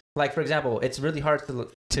search. Like for example, it's really hard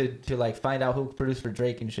to like find out who produced for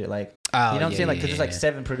Drake and shit. Like, you know what I'm saying? Like, cause there's like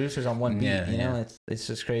 7 producers on one beat. You know, it's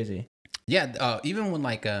just crazy. Yeah, even when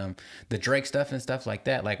like the Drake stuff and stuff like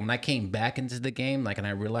that, like when I came back into the game, like and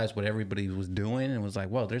I realized what everybody was doing and was like,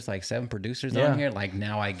 well, there's like 7 producers on here. Like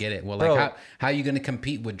now I get it. Well, like how are you gonna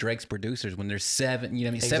compete with Drake's producers when there's 7? You know what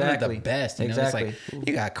I mean? 7 of the best. You know, it's like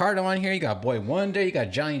you got Carter on here, you got Boy Wonder, you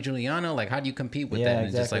got Johnny Giuliano. Like how do you compete with that? And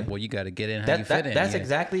it's just like, well, you got to get in how you fit in. That's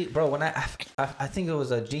exactly, bro. When I think it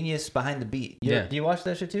was a Genius Behind the Beat. Do you watch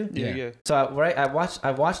that shit too? Yeah. So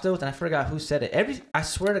I watched those and I forgot who said it. I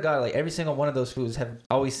swear to God, like every single one of those foods have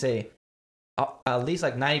always say, at least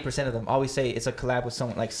like 90% of them always say it's a collab with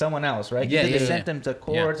someone else, right? They sent them to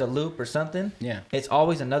chords, a loop or something. Yeah, it's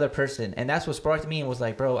always another person, and that's what sparked me and was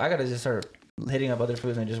like, bro, I gotta just start hitting up other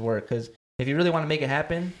foods and just work, because if you really want to make it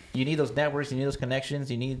happen, you need those networks, you need those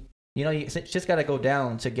connections, you just gotta go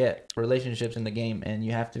down to get relationships in the game, and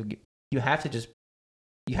you have to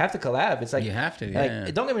collab. It's like you have to.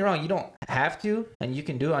 Like, don't get me wrong, you don't have to, and you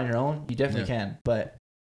can do it on your own. You definitely can, but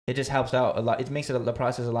it just helps out a lot. It makes the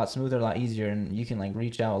process a lot smoother, a lot easier, and you can like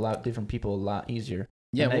reach out a lot of different people a lot easier.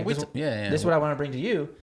 Yeah, this is what I want to bring to you.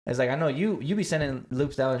 Is like, I know you be sending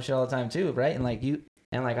loops out and shit all the time too, right? And like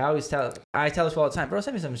I tell this all the time, bro,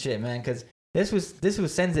 send me some shit, man, because this was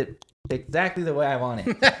sends it exactly the way I want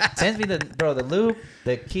it. Sends me the loop,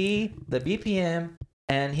 the key, the BPM,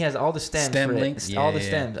 and he has all the stems for links, it. All the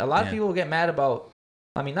stems. A lot of people get mad about.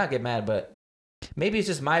 I mean, not get mad, but maybe it's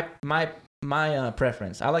just my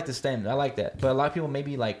preference. I like the stems. I like that. But a lot of people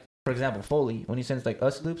maybe like, for example, Foley, when he sends like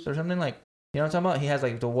us loops or something, like, you know what I'm talking about? He has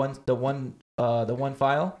like the one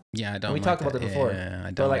file. Yeah, I don't. We talked about it before. Yeah,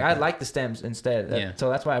 I don't. But like I like the stems instead. So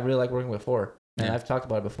that's why I really like working with 4. And Yeah. I've talked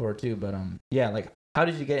about it before too. But like, how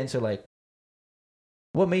did you get into like?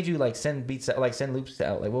 What made you like send beats, like send loops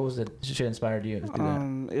out? Like, what was the shit inspired you to do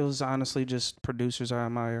that? It was honestly just producers I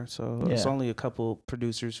admire. So it's only a couple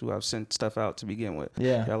producers who I've sent stuff out to begin with.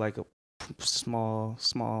 Yeah, got like a small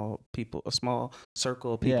people, a small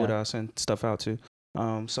circle of people that I sent stuff out to.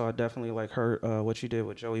 So I definitely like heard what you did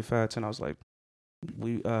with Joey Fats, and I was like,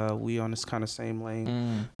 we on this kind of same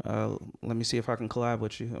lane. Let me see if I can collab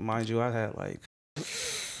with you. Mind you, I had like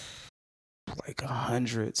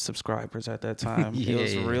 100 subscribers at that time. It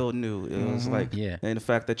was real new. It was like, and the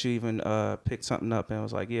fact that you even picked something up and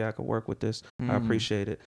was like, I could work with this. I appreciate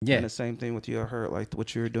it. And the same thing with you. I heard like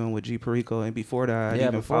what you were doing with G Perico, and before that, I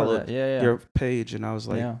even followed your page, and I was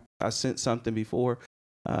like, I sent something before,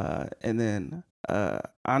 and then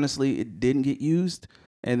honestly, it didn't get used.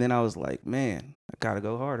 And then I was like, man, I gotta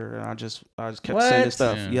go harder. And I just kept sending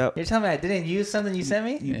stuff. Yep. You're telling me I didn't use something you sent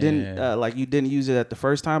me? You didn't you didn't use it at the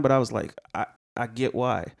first time, but I was like, I get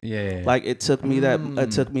why. Yeah. Like it took me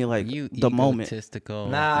it took me like the moment.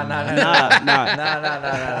 Nah.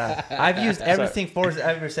 I've used everything 4's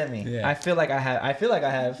ever sent me. Yeah. I feel like I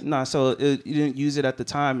have. Nah, so you didn't use it at the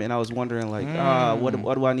time, and I was wondering like,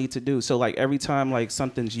 what do I need to do? So like every time like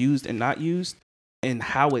something's used and not used, and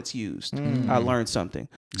how it's used, I learned something.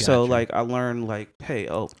 Gotcha. So like I learned like, hey,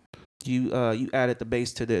 you added the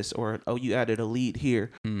bass to this, or oh, you added a lead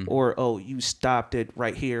here, or oh, you stopped it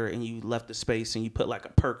right here and you left the space and you put like a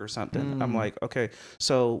perk or something. I'm like, okay,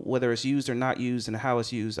 so whether it's used or not used and how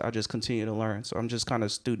it's used, I just continue to learn. So I'm just kind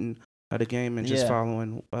of student of the game and just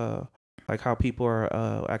following like how people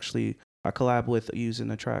are actually I collab with using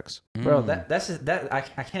the tracks. Bro,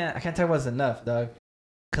 I can't talk about this enough, dog.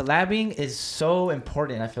 Collabing is so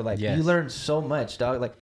important. I feel like you learn so much, dog.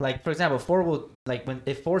 Like for example,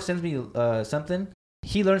 if 4 sends me something,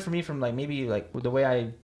 he learns from me from like maybe like the way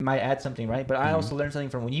I might add something, right? But I also learn something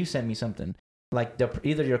from when you send me something, like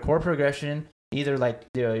either your chord progression, either like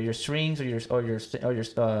your strings or your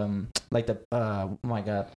like the oh my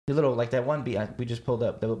god, the little like that one beat we just pulled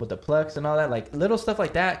up with the plucks and all that, like little stuff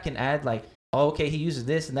like that can add like, oh, okay, he uses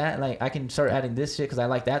this and that, and like I can start adding this shit because I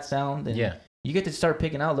like that sound, and you get to start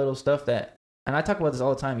picking out little stuff that, and I talk about this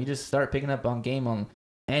all the time. You just start picking up on game on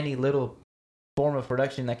any little form of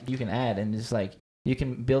production that you can add, and just like you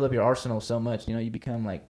can build up your arsenal so much. You know, you become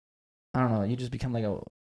like, I don't know, you just become like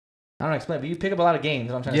I don't explain, but you pick up a lot of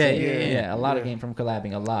games. What I'm trying to say, a lot of game from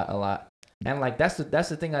collabing, a lot, and like that's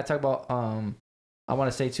the thing I talk about. I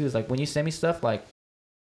want to say too is like when you send me stuff, like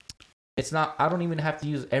it's not, I don't even have to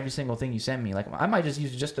use every single thing you send me. Like I might just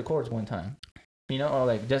use just the chords one time, you know, or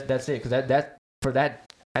like just that's it, because at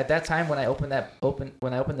that time when I opened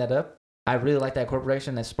that up, I really like that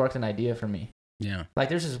corporation that sparked an idea for me. Yeah. Like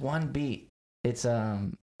there's this one beat. It's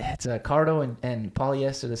Cardo and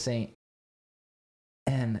Polyester the Saint.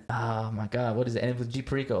 And oh my god, what is it? And it was G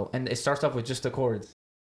Perico. And it starts off with just the chords.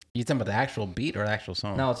 You talking about the actual beat or the actual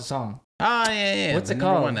song? No, it's a song. Oh yeah. What's it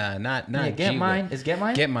called? One, not Get Mine. Is Get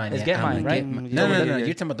Mine? Get Mine. Is Get Mine, right? No.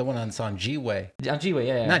 You're talking about the one on song G Way. On G Way,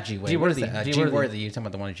 yeah. Not G Way. G Worthy. G Worthy. You're talking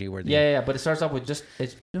about the one G Worthy. Yeah. But it starts off with just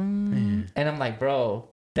and I'm like, bro,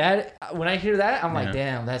 that when I hear that, I'm like,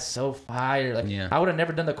 damn, that's so fire. Like I would have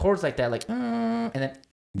never done the chords like that, like and then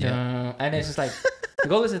and it's just like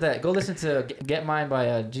go listen to that. Go listen to Get Mine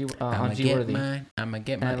by G Worthy. I'ma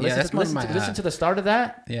get mine. Listen to the start of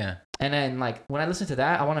that. Yeah. And then like when I listen to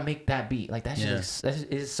that, I want to make that beat. Like that shit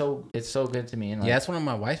is so good to me. And like, that's one of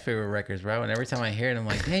my wife's favorite records, bro. And every time I hear it, I'm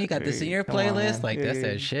like, "Dang, you got this in your playlist?" On, like that's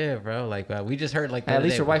that shit, bro. Like we just heard like at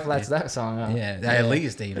least your wife likes that song. Huh? Yeah, at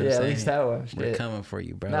least you know. At least that one. We're coming for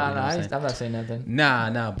you, bro. No, I'm not saying nothing.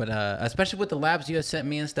 Nah, but especially with the labs you have sent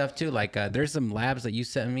me and stuff too. Like there's some labs that you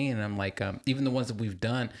sent me, and I'm like, even the ones that we've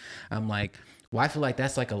done, I'm like, well, I feel like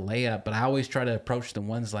that's like a layup. But I always try to approach the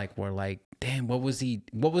ones like where like, damn, what was he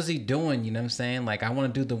doing? You know what I'm saying? Like I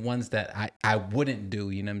want to do the ones that I wouldn't do,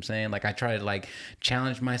 you know what I'm saying? Like I try to like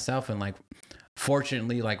challenge myself, and like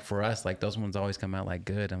fortunately like for us, like those ones always come out like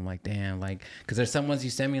good. I'm like, damn, like because there's some ones you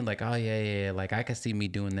send me like, oh yeah, like I can see me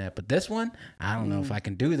doing that, but this one I don't know if I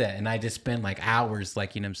can do that. And I just spend like hours,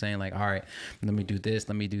 like, you know what I'm saying, like, all right, let me do this,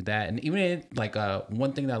 let me do that. And even like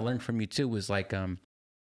one thing that I learned from you too was like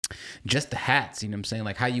just the hats, you know what I'm saying,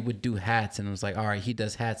 like how you would do hats, and it was like, all right, he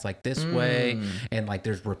does hats like this way, and like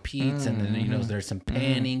there's repeats, and then you know there's some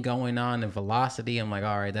panning going on and velocity. I'm like,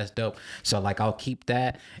 all right, that's dope. So like I'll keep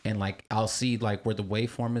that, and like I'll see like where the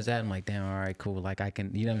waveform is at. I'm like, damn, all right, cool, like I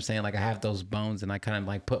can, you know what I'm saying, like I have those bones, and I kind of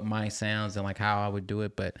like put my sounds and like how I would do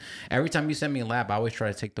it. But every time you send me a lab, I always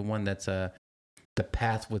try to take the one that's the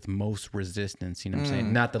path with most resistance, you know what I'm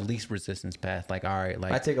saying? Not the least resistance path. Like, all right,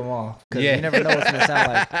 like I take them all. Cause you never know what it's gonna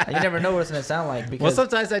sound like. You never know what it's gonna sound like. Because, well,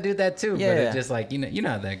 sometimes I do that too. Yeah. But it's just like, you know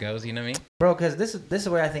how that goes. You know what I mean, bro? Because this is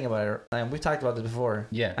the way I think about it. And we've talked about this before.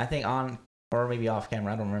 Yeah. I think on or maybe off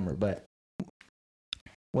camera. I don't remember. But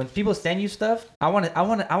when people send you stuff, I want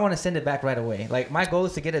to send it back right away. Like my goal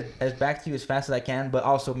is to get it as back to you as fast as I can, but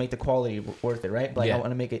also make the quality worth it, right? But like I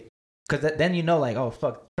want to make it. Because then you know, like, oh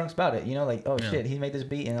fuck, Trunk's about it. You know, like, oh shit, he made this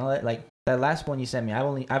beat and all that. Like that last one you sent me, I've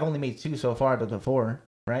only made 2 so far, but before,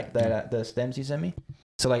 right? That the stems you sent me.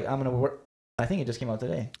 So like, I'm gonna work. I think it just came out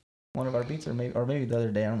today. One of our beats, or maybe the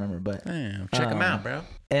other day. I don't remember, but damn, check them out, bro.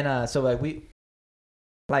 And so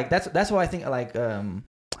like that's why I think like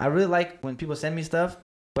I really like when people send me stuff,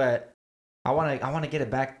 but I wanna get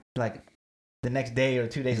it back like the next day or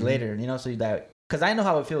 2 days later. You know, so that because I know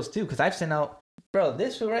how it feels too. Because I've sent out, bro,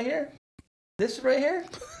 this right here. This right here,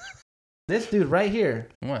 this dude right here.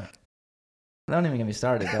 What? Don't even get me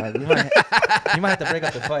started, dog. You might have to break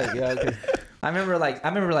up the fight, yo. I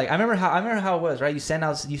remember how it was, right? You send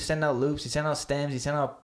out loops, you send out stems, you send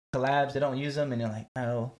out collabs. They don't use them, and you're like,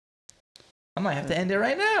 no, I might have to end it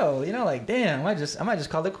right now. You know, like, damn, I might just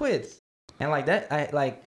call it quits. And like that,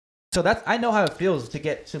 so I know how it feels to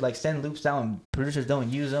get to like send loops down, and producers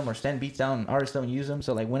don't use them, or send beats down, and artists don't use them.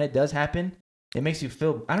 So like when it does happen. it makes you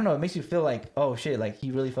feel, I don't know, it makes you feel like, oh shit, like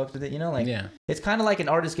he really fucks with it, you know? Like, it's kind of like an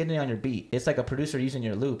artist getting on your beat. It's like a producer using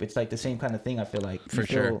your loop. It's like the same kind of thing, I feel like. For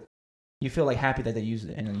sure. You feel like happy that they use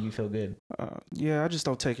it and you feel good. Yeah, I just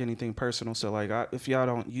don't take anything personal. So like, if y'all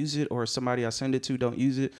don't use it or somebody I send it to don't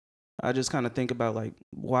use it, I just kind of think about like,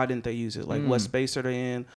 why didn't they use it? Like, what space are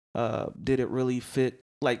they in? Did it really fit?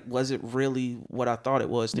 Like, was it really what I thought it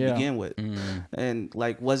was to begin with? And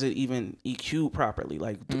like, was it even EQ'd properly?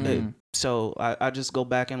 Like, so I just go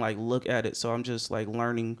back and like look at it. So I'm just like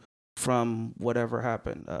learning from whatever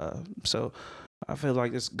happened. So I feel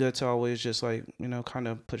like it's good to always just like, you know, kind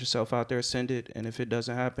of put yourself out there, send it. And if it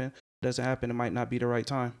doesn't happen, it might not be the right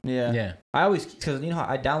time. Yeah. I always, because you know how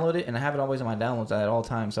I download it and I have it always on my downloads at all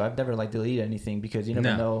times. So I've never like deleted anything because you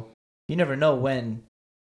never know. You never know when,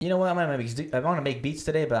 you know what, I want to make beats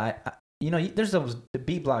today, but I you know, there's those the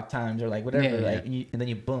beat block times or like whatever, like, and then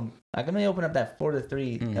you boom. Like, I'm going to open up that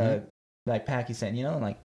 4ThaThr33 like pack you sent, you know, and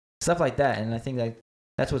like stuff like that. And I think like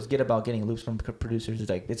that's what's good about getting loops from producers is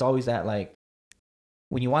like, it's always that like,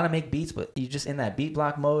 when you want to make beats, but you're just in that beat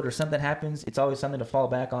block mode or something happens, it's always something to fall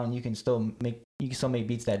back on. You can still make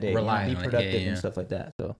beats that day. Rely be productive and stuff like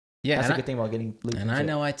that. So that's a good thing about getting loops. And I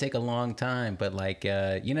know I take a long time, but like, you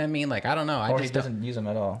know what I mean? Like, I don't know. Or he doesn't use them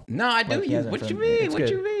at all. No, I do. What you mean? What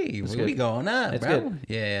you mean? We going up, it's bro. Good.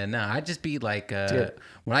 Yeah, no, I just be like,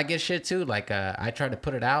 when I get shit too, like, I try to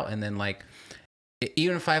put it out and then like,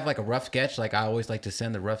 even if I have like a rough sketch, like I always like to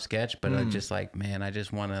send the rough sketch, but I just like, man, I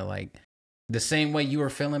just want to like, the same way you were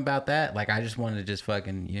feeling about that, like I just wanted to just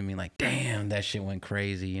fucking, you know what I mean? Like, damn, that shit went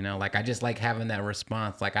crazy, you know? Like, I just like having that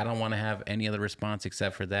response. Like, I don't want to have any other response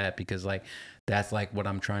except for that because, like, that's like what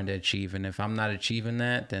I'm trying to achieve. And if I'm not achieving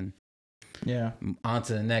that, then on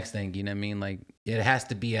to the next thing, you know what I mean? Like, it has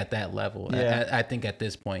to be at that level. I think at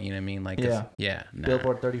this point, you know what I mean? Like,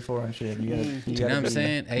 Billboard 34 and shit. You know what I'm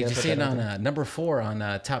saying? Hey, you see it on number 4 on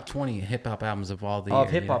top 20 hip hop albums of all the year. Of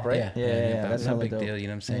hip hop, right? Yeah. That's no big deal. You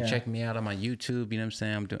know what I'm saying? Check me out on my YouTube. You know what I'm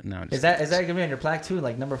saying? I'm doing Is that gonna be on your plaque too?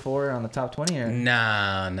 Like number 4 on the top 20? Or? No.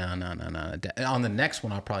 On the next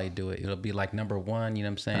one, I'll probably do it. It'll be like number 1. You know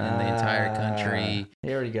what I'm saying? In the entire country.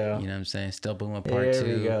 Here we go. You know what I'm saying? Still Booming Part 2.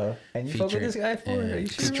 Here we go. And you fuck with this guy for? Are you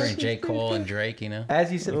sure? Featuring J. Cole and Drake. You know.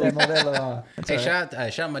 As you sip that Modelo on. Hey, shout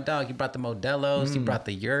out my dog. He brought the Modelos. He brought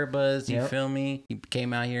the yerbas. You feel me? He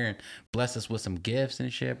came out here and blessed us with some gifts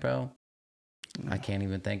and shit, bro. I can't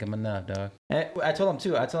even thank him enough, dog. And I told him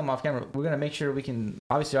too. I told him off camera. We're gonna make sure we can.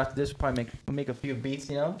 Obviously, after this, we'll probably make a few beats.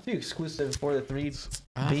 You know, a few exclusive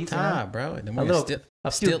 4ThaThr33 beats. Bro. And then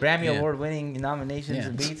a few Grammy award-winning nominations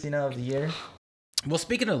and beats. You know, of the year. Well,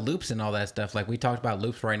 speaking of loops and all that stuff, like we talked about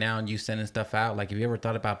loops right now and you sending stuff out, like have you ever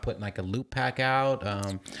thought about putting like a loop pack out?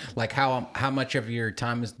 Like how much of your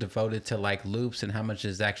time is devoted to like loops and how much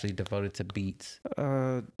is actually devoted to beats?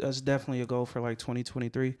 That's definitely a goal for like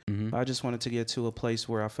 2023. I just wanted to get to a place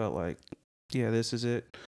where I felt like, yeah, this is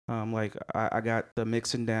it. Like I got the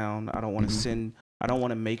mixing down. I don't want to I don't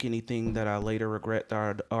want to make anything that I later regret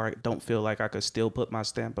or I don't feel like I could still put my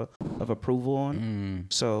stamp of approval on.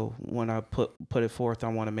 So when I put it forth, I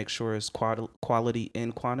want to make sure it's quality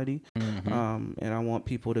and quantity. And I want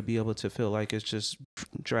people to be able to feel like it's just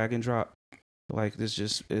drag and drop. Like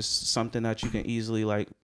it's something that you can easily like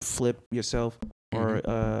flip yourself or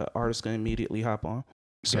artists can immediately hop on.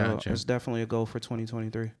 So it's definitely a goal for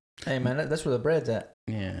 2023. Hey man, that's where the bread's at.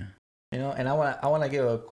 Yeah. You know, and I want to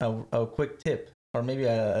give a quick tip. Or maybe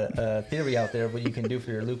a theory out there what you can do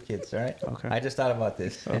for your loop kits, all right? Okay. I just thought about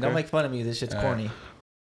this. Okay. And don't make fun of me. This shit's corny.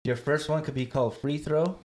 Your first one could be called free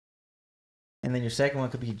throw. And then your second one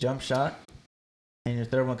could be jump shot. And your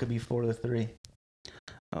third one could be 4ThaThr33.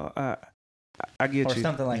 I get or you. Or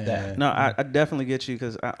something like that. No, I definitely get you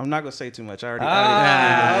because I'm not going to say too much. I already.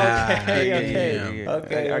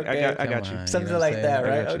 Okay. I got you. Something like that,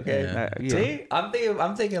 right? Okay. See, I'm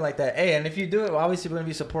thinking like that. Hey, and if you do it, obviously we're going to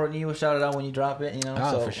be supporting you. We'll shout it out when you drop it, you know.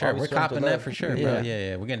 Oh, so for sure. We're copping that for sure, bro.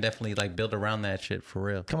 Yeah. We're going to definitely like build around that shit for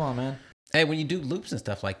real. Come on, man. Hey, when you do loops and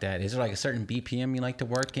stuff like that, is there like a certain BPM you like to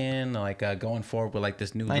work in? Like going forward with like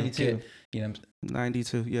this new 92. loop kit? You know,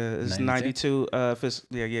 92. Yeah, it's 92. If it's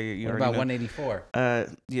You what about 184?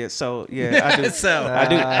 Yeah. So yeah,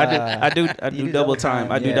 I do double time.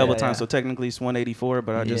 I do double time. So technically it's 184,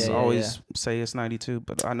 but I just always say it's 92.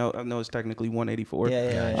 But I know it's technically 184.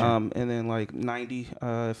 And then like 90.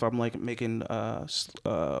 If I'm like making something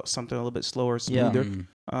a little bit slower, smoother.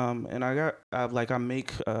 And I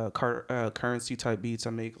make currency type beats.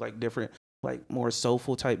 I make like different, like more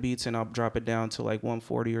soulful type beats, and I'll drop it down to like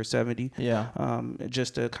 140 or 70.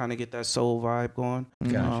 Just to kind of get that soul vibe going.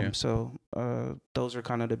 Gotcha. So those are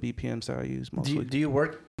kind of the BPMs that I use mostly. Do you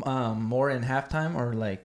work more in halftime or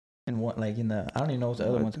like in one, like in the, I don't even know what the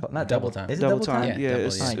other one's called. Not double time. Is it double time? Yeah,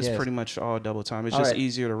 It's pretty much all double time. It's all just right.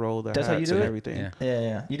 easier to roll the That's how you hats do and it? everything.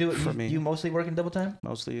 Yeah. You do it For me. You mostly work in double time?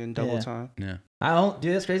 Mostly in double time. Yeah. I don't,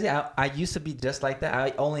 dude, that's crazy. I used to be just like that.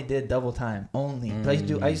 I only did double time only. I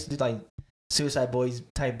used to do like Suicide Boys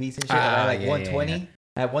type beats and shit. Like 120. Yeah.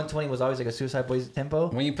 At 120 was always like a Suicide Boys tempo.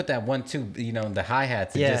 When you put that 1-2, you know, the hi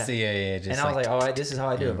hats, just just and I was like, all right, this is how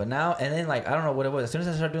I do it. But now, and then like I don't know what it was. As soon as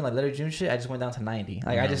I started doing like Letter June shit, I just went down to 90.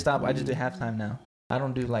 Like I just stopped. I just do halftime now. I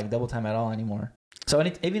don't do like double time at all anymore. So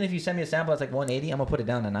even if you send me a sample that's like 180, I'm gonna put it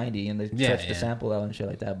down to 90 and stretch the sample out and shit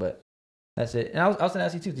like that. But that's it. And I was gonna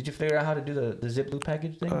ask you too. Did you figure out how to do the zip loop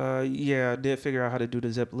package thing? Yeah, I did figure out how to do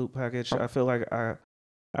the zip loop package. I feel like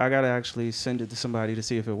I gotta actually send it to somebody to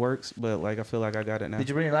see if it works, but like I feel like I got it now. Did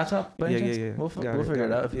you bring your laptop? Yeah. We'll figure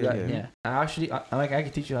it out if you got it. Yeah. I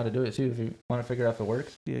can teach you how to do it too if you want to figure out if it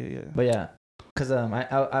works. Yeah. But yeah, cause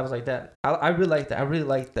I was like that. I really like that. I really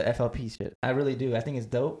like the FLP shit. I really do. I think it's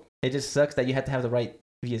dope. It just sucks that you have to have the right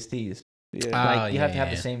VSTs. Yeah. You have to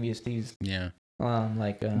have the same VSTs. Yeah. Well,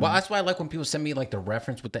 that's why I like when people send me like the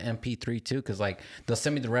reference with the MP3 too, because like they'll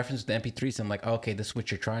send me the reference with the MP3, so I'm like, okay, this is what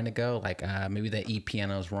you're trying to go. Like maybe that E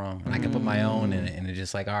piano is wrong, and I can put my own in it, and it's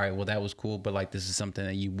just like, all right, well that was cool, but like this is something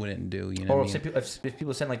that you wouldn't do, you know? Or if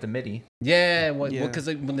people send like the MIDI. Yeah, because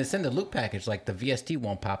when they send the loop package, like the VST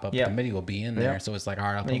won't pop up, but the MIDI will be in there, so it's like, all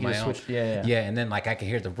right, I'll put my own. Yeah, and then like I can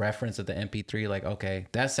hear the reference of the MP3, like okay,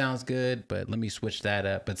 that sounds good, but let me switch that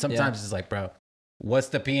up. But sometimes it's like, bro, what's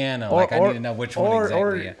the piano? I need to know which one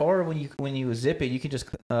exactly. Or when you zip it, you can just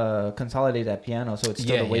consolidate that piano, so it's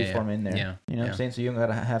still the waveform in there. Yeah. You know what I'm saying? So you don't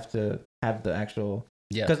gotta have to have the actual.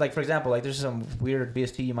 Yeah. Because like for example, like there's some weird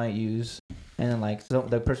VST you might use, and then like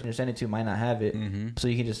the person you're sending to might not have it, so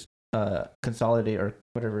you can just consolidate or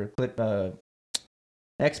whatever,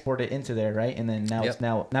 export it into there, right? And then now it's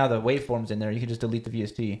now the waveform's in there. You can just delete the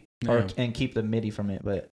VST and keep the MIDI from it,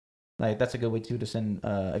 but. Like that's a good way too to send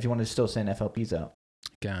if you want to still send FLPs out.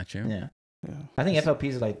 Gotcha. Yeah. I think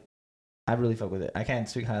FLPs is like I really fuck with it. I can't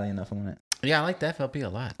speak highly enough on it. Yeah, I like the FLP a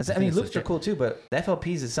lot. I mean, loops are cool too, but the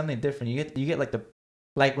FLPs is something different. You get like the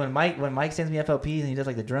like when Mike sends me FLPs and he does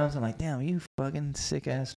like the drums, I'm like, damn, you fucking sick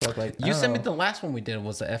ass fuck. Like you sent me the last one we did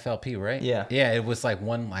was the FLP, right? Yeah. Yeah, it was like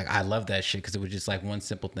one like I love that shit because it was just like one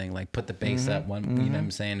simple thing, like put the bass up, you know what I'm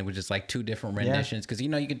saying? It was just like two different renditions because you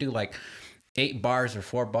know you could do like 8 bars or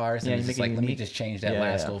 4 bars, and it's just like, let me just change that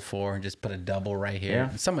last little 4 and just put a double right here.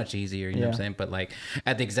 Yeah. It's so much easier, you know what I'm saying? But like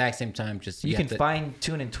at the exact same time, just you can fine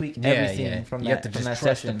tune and tweak everything from that. You have to just trust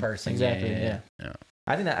session. The person. Exactly. Yeah.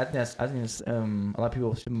 I think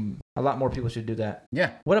a lot more people should do that.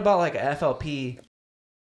 Yeah. What about like a FLP?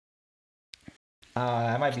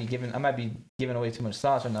 I might be giving away too much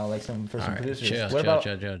sauce right now, like some producers. Chill.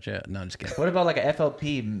 No, I'm just kidding. What about like a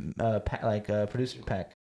FLP producer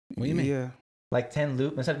pack? What do you mean? Yeah. Like 10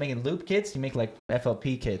 loop. Instead of making loop kits, you make like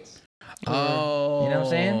FLP kits. Oh. You know what I'm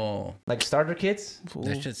saying? Like starter kits. Ooh.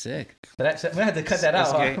 That shit's sick. But we had to cut that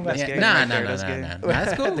out. Nah.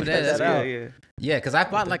 That's cool. That's good. Yeah, because I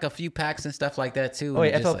bought like a few packs and stuff like that too. Oh,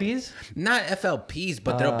 wait, FLPs? Like, not FLPs,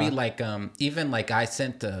 but there'll be like even like I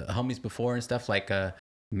sent the homies before and stuff like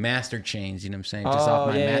master chains, you know what I'm saying? Just off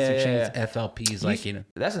my master chains, FLPs, like, you know.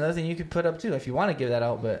 That's another thing you could put up too if you want to give that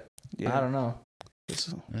out, but I don't know.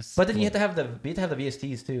 But then you have to have the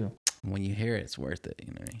VSTs too. When you hear it, it's worth it,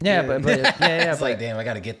 you know. Yeah, but it's like, damn, I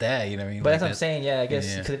gotta get that, you know what I mean? But that's what I'm saying. Yeah, I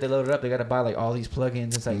guess because if they load it up, they gotta buy like all these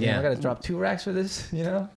plugins. It's like, damn, I gotta drop 2 racks for this, you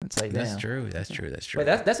know? It's like, damn. That's true.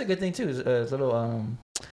 But that's a good thing too. Is little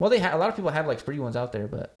well, they a lot of people have like free ones out there,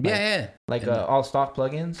 but like all stock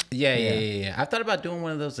plugins. Yeah. I thought about doing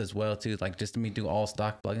one of those as well too, like just to do all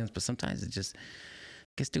stock plugins, but sometimes it just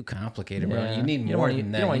gets too complicated, bro. You need more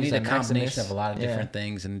than that. You need a combination of a lot of different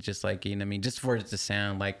things, and just like, you know what I mean, just for it to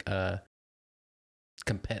sound like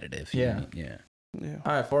competitive. Yeah. All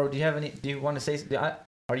right, Ford, do you want to say,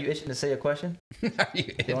 are you itching to say a question? Are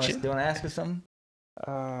you itching? Do you want to ask us something?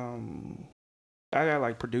 I got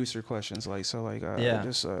like producer questions, like, so like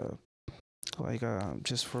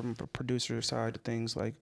just from the producer side of things,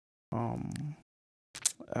 like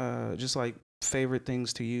just like favorite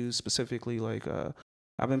things to use specifically, like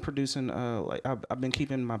I've been producing like I've been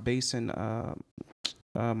keeping my bass in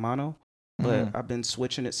mono, but I've been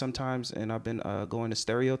switching it sometimes, and I've been going to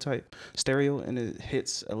stereo, and it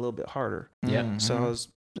hits a little bit harder. So I was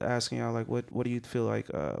asking y'all, like, what do you feel like,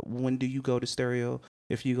 when do you go to stereo?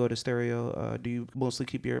 If you go to stereo, do you mostly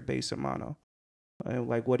keep your bass in mono?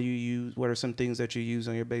 Like, what do you use? What are some things that you use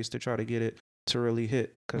on your bass to try to get it to really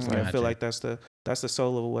hit? Because I feel like that's the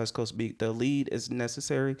soul of a West Coast beat. The lead is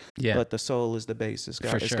necessary, but the soul is the bass. It's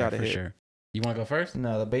got to hit. Sure. You want to go first?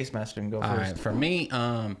 No, the bass master can go first. All right, for me,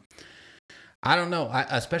 I don't know.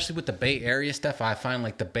 Especially with the Bay Area stuff, I find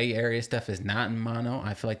like the Bay Area stuff is not in mono.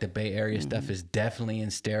 I feel like the Bay Area stuff is definitely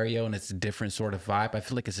in stereo, and it's a different sort of vibe. I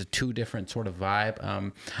feel like it's a two different sort of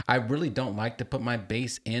vibe. I really don't like to put my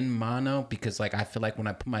bass in mono because like I feel like when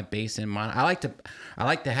I put my bass in mono, I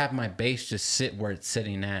like to have my bass just sit where it's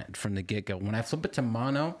sitting at from the get go. When I flip it to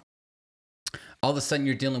mono, all of a sudden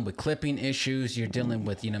you're dealing with clipping issues. You're dealing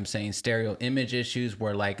with, you know what I'm saying, stereo image issues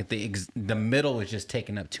where like the middle is just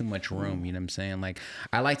taking up too much room. You know what I'm saying? Like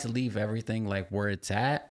I like to leave everything like where it's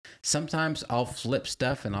at. Sometimes I'll flip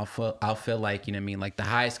stuff and I'll feel like, you know what I mean? Like the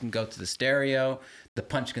highs can go to the stereo, the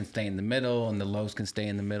punch can stay in the middle and the lows can stay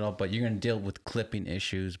in the middle, but you're going to deal with clipping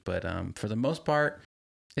issues. But for the most part,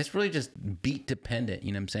 it's really just beat dependent.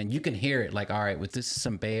 You know what I'm saying? You can hear it like, all right, with this is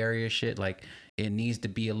some Bay Area shit. Like it needs to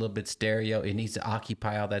be a little bit stereo. It needs to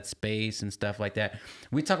occupy all that space and stuff like that.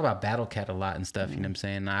 We talk about Battle Cat a lot and stuff. You know what I'm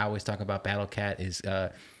saying? I always talk about Battle Cat is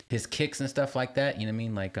his kicks and stuff like that. You know what I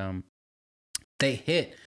mean? Like they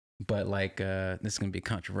hit, but like this is gonna be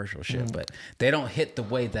controversial shit, but they don't hit the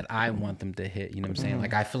way that I want them to hit. You know what I'm saying?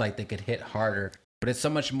 Like I feel like they could hit harder. But it's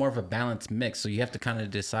so much more of a balanced mix. So you have to kind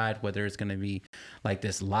of decide whether it's going to be like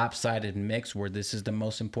this lopsided mix where this is the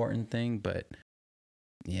most important thing. But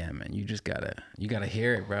yeah, man, you gotta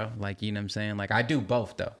hear it, bro. Like, you know what I'm saying? Like I do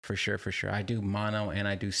both though, for sure. I do mono and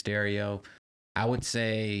I do stereo. I would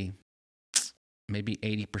say maybe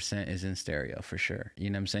 80% is in stereo for sure.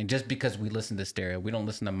 You know what I'm saying? Just because we listen to stereo, we don't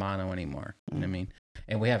listen to mono anymore. You know what I mean?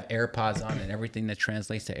 And we have AirPods on and everything that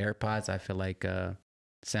translates to AirPods, I feel like,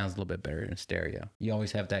 sounds a little bit better in stereo. You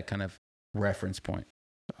always have that kind of reference point.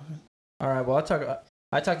 All right. Well,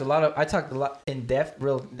 I talked a lot in depth,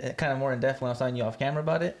 real kind of more in depth when I was talking to you off camera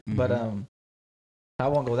about it. But I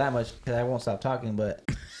won't go that much because I won't stop talking. But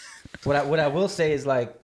what I will say is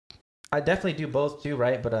like I definitely do both too,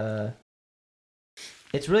 right? But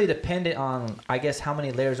it's really dependent on I guess how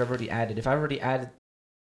many layers I've already added. If I've already added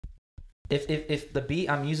If the beat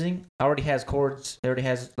I'm using already has chords, it already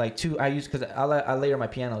has like two. I use because I layer my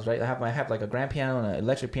pianos, right? I have like a grand piano and an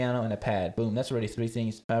electric piano and a pad. Boom, that's already three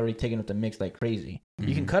things. I already taken up the mix like crazy.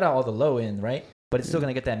 You can cut out all the low end, right? But it's still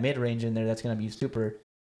gonna get that mid range in there. That's gonna be super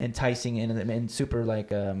enticing and super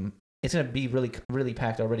like it's gonna be really really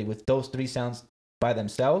packed already with those three sounds by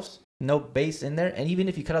themselves. No bass in there, and even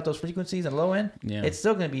if you cut out those frequencies and low end, it's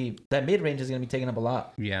still gonna be that mid range is gonna be taking up a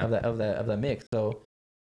lot of that mix. So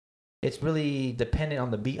it's really dependent on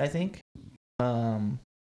the beat, I think.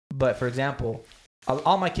 But for example,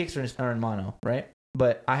 all my kicks are in mono, right?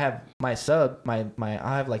 But I have my sub, I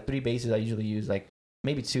have like three basses I usually use, like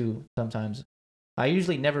maybe two sometimes. I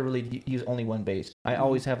usually never really use only one bass. I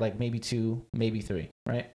always have like maybe two, maybe three,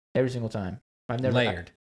 right? Every single time. I've never layered.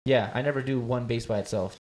 I never do one bass by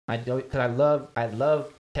itself. I don't, because I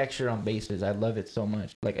love texture on basses. I love it so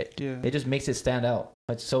much. Like it just makes it stand out.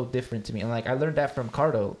 It's so different to me. And like I learned that from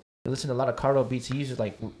Cardo. I listen to a lot of Cardo beats. He uses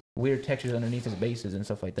like weird textures underneath his basses and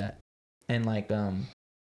stuff like that. And like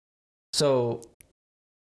so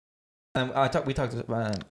we talked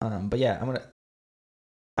but yeah,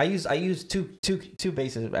 I use two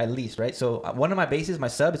basses at least, right? So one of my basses, my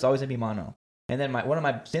sub, is always gonna be mono, and then one of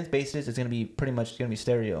my synth basses is gonna be pretty much gonna be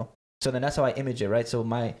stereo. So then that's how I image it, right? So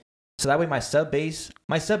that way my sub bass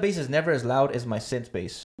is never as loud as my synth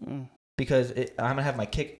bass because I'm gonna have my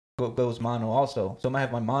kick goes mono also. So I'm gonna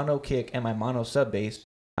have my mono kick and my mono sub bass.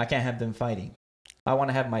 I can't have them fighting. I want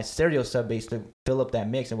to have my stereo sub bass to fill up that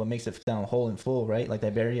mix and what makes it sound whole and full, right? Like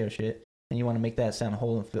that barrier shit. And you want to make that sound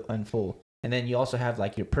whole and full. And then you also have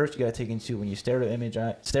like your perks you gotta take into when you stereo image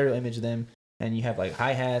them, and you have like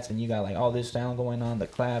hi-hats and you got like all this sound going on, the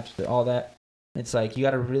claps, all that. It's like you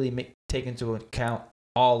gotta really take into account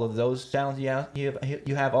all of those sounds you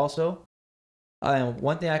have also.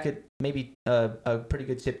 One thing I could maybe a pretty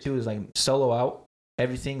good tip too is like solo out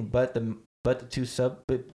everything but the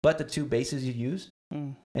two basses you use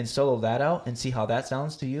and solo that out and see how that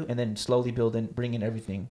sounds to you, and then slowly bring in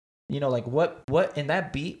everything. You know, like what in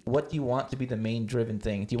that beat, what do you want to be the main driven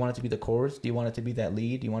thing? Do you want it to be the chorus? Do you want it to be that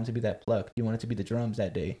lead? Do you want it to be that pluck? Do you want it to be the drums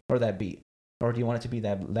that day or that beat? Or do you want it to be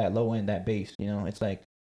that low end, that bass? You know, it's like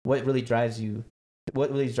what really drives you,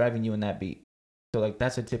 what really is driving you in that beat. So like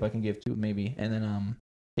that's a tip I can give too maybe. And then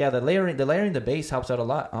the layering the bass helps out a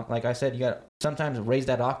lot. Like I said, you got to sometimes raise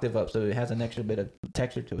that octave up so it has an extra bit of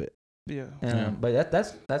texture to it. But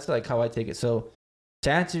that's like how I take it. So to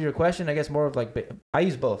answer your question, I guess more of like I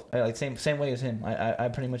use both. Like same way as him. I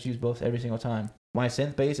pretty much use both every single time. My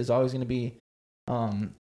synth bass is always going to be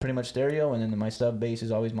pretty much stereo, and then my sub bass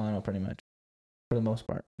is always mono pretty much for the most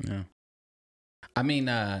part. Yeah. I mean,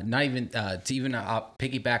 not even to even I'll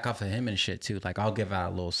piggyback off of him and shit too. Like I'll give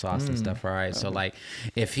out a little sauce and stuff. All right. So like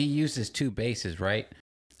if he uses 2 basses, right?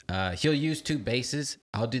 He'll use 2 basses.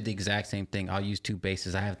 I'll do the exact same thing. I'll use 2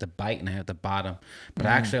 basses. I have the bite and I have the bottom, but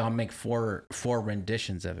actually I'll make four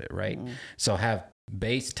renditions of it, right? So I'll have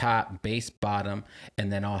bass top, bass bottom,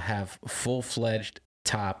 and then I'll have full-fledged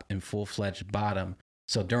top and full-fledged bottom.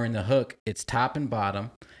 So during the hook, it's top and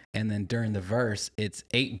bottom, and then during the verse, it's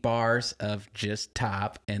 8 bars of just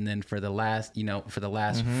top, and then for the last,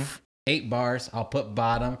 8 bars, I'll put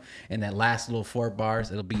bottom, and that last little 4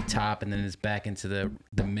 bars, it'll be top, and then it's back into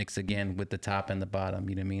the mix again with the top and the bottom.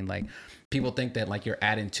 You know what I mean? Like people think that like you're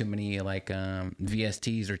adding too many like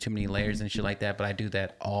VSTs or too many layers and shit like that, but I do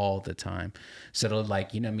that all the time. So it'll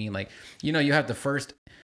like, you know what I mean? Like, you have the first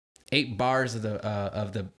 8 bars of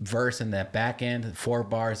the verse and that back end, 4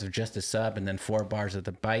 bars of just a sub, and then 4 bars of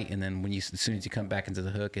the bite, and then as soon as you come back into the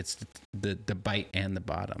hook, it's the bite and the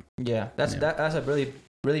bottom. Yeah, that's a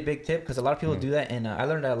really big tip, because a lot of people do that, and I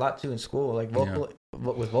learned that a lot too in school. Like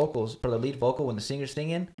with vocals, for the lead vocal, when the singer's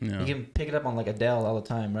singing, you can pick it up on like Adele all the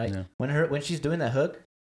time, right? Yeah. When she's doing that hook,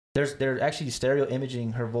 they're actually stereo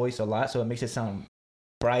imaging her voice a lot, so it makes it sound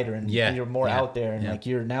brighter and you're more out there, and like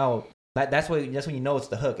you're now. That's when you know it's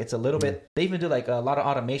the hook. It's a little bit. They even do like a lot of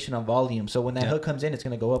automation on volume. So when that hook comes in, it's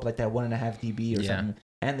gonna go up like that 1.5 dB or something.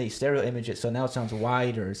 And they stereo image it, so now it sounds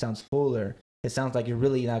wider. It sounds fuller. It sounds like you're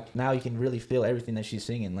really now you can really feel everything that she's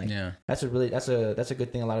singing. Like that's a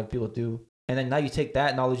good thing a lot of people do. And then now you take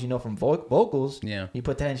that knowledge from vocals. You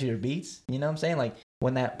put that into your beats. You know what I'm saying? Like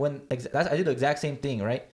I do the exact same thing,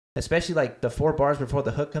 right? Especially like the 4 bars before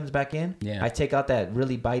the hook comes back in. I take out that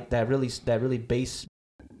really bass.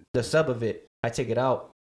 The sub of it, I take it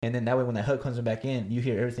out, and then that way when that hook comes back in, you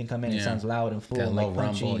hear everything come in. It sounds loud and full, that and like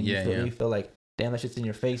punchy. Rumble. You feel like, damn, that shit's in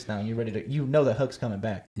your face now, and you're ready to, the hook's coming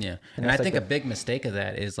back. Yeah, and I think a big mistake of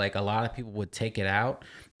that is like a lot of people would take it out,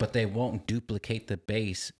 but they won't duplicate the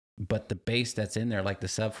bass. But the bass that's in there, like the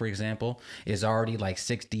sub, for example, is already like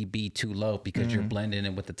 6 dB too low because you're blending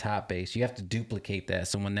it with the top bass. You have to duplicate that.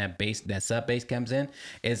 So when that sub bass comes in,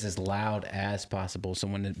 it's as loud as possible. So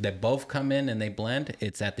when they both come in and they blend,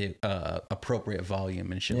 it's at the appropriate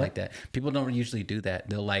volume and shit like that. People don't usually do that.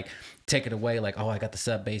 They'll like take it away, like, oh, I got the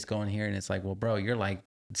sub bass going here. And it's like, well, bro, you're like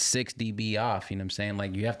 6 dB off, you know what I'm saying?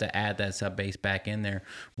 Like you have to add that sub bass back in there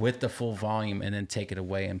with the full volume and then take it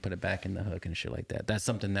away and put it back in the hook and shit like that. That's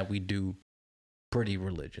something that we do pretty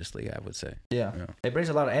religiously, I would say. Yeah. It brings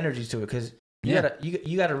a lot of energy to it, because you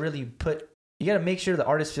gotta really make sure the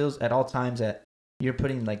artist feels at all times that you're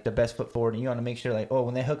putting like the best foot forward, and you want to make sure like, oh,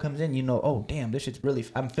 when that hook comes in, oh damn, this shit's really,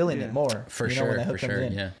 I'm feeling it more for sure. When that hook comes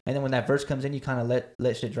in, and then when that verse comes in, you kind of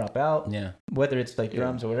let shit drop out. Yeah. Whether it's like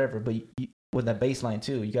drums or whatever, but with that bass line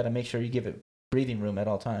too, you got to make sure you give it breathing room at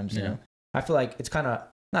all times. You know, I feel like it's kind of,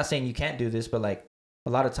 not saying you can't do this, but like a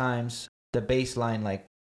lot of times the bass line, like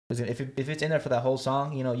if it's in there for that whole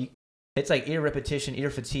song, it's like ear repetition, ear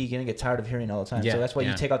fatigue. You're gonna get tired of hearing it all the time. So that's why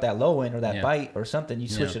you take out that low end or that bite or something. You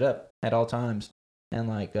switch it up at all times, and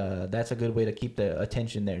like that's a good way to keep the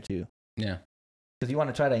attention there too. Yeah. Because you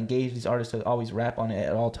want to try to engage these artists to always rap on it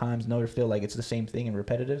at all times, never feel like it's the same thing and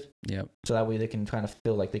repetitive. Yep. So that way they can kind of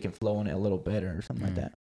feel like they can flow on it a little better or something like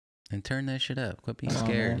that. And turn that shit up. Quit being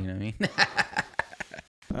scared, you know what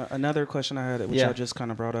I mean? Another question I had, which I just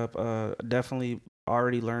kind of brought up, definitely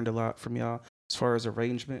already learned a lot from y'all as far as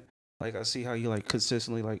arrangement. Like I see how you like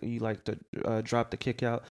consistently, like you like to drop the kick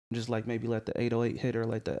out. Just like maybe let the 808 hit or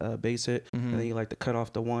like the bass hit, and then you like to cut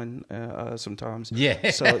off the one sometimes.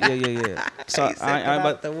 Yeah. So yeah. So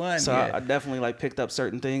I definitely like picked up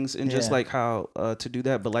certain things and just like how to do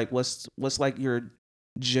that. But like, what's like your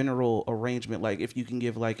general arrangement? Like if you can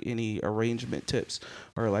give like any arrangement tips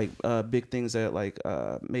or like big things that like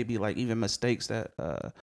maybe like even mistakes that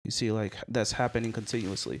you see like that's happening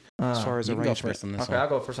continuously as far as arrangement. Okay, I'll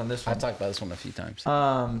go first on this one. I've talked about this one a few times.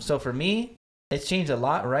 So for me, it's changed a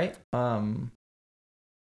lot, right?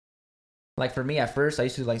 Like for me at first, I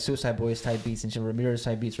used to do like Suicide Boys type beats and Ramirez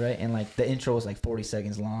type beats, right? And like the intro was like 40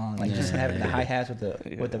 seconds long, like just having the hi hats with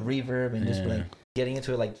the reverb and just like getting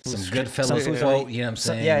into it, like some Goodfellas quote, you know what I'm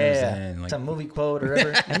saying? Yeah. Like, some movie quote or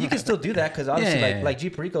whatever. And you can still do that because obviously like G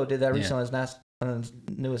Perico did that recently on his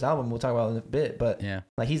newest album. We'll talk about it in a bit, but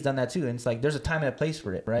like he's done that too. And it's like there's a time and a place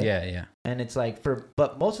for it, right? Yeah. And it's like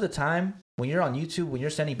but most of the time when you're on YouTube, when you're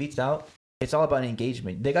sending beats out, it's all about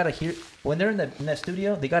engagement. They gotta hear when they're in that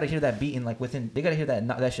studio. They gotta hear that beat in like within. They gotta hear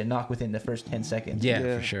that shit knock within the first 10 seconds.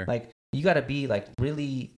 Yeah, for sure. Like you gotta be like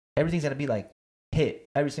really. Everything's gotta be like hit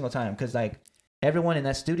every single time because like everyone in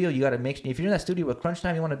that studio, you gotta make. If you're in that studio with crunch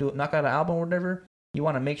time, you want to knock out an album or whatever. You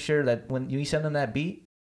want to make sure that when you send them that beat,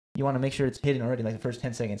 you want to make sure it's hitting already, like the first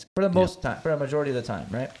 10 seconds for the most time, for a majority of the time,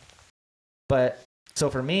 right? But so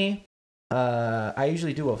for me, I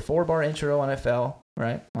usually do a 4-bar intro on FL,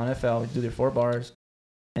 right? On FL, we do the 4 bars,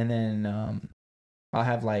 and then I'll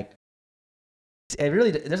have like, it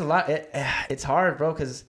really, there's a lot. It's hard, bro,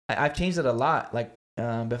 because I've changed it a lot. Like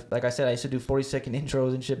I said, I used to do 40-second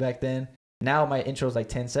intros and shit back then. Now my intro is like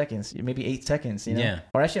 10 seconds, maybe 8 seconds, you know? Yeah.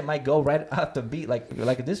 Or that shit might go right off the beat, like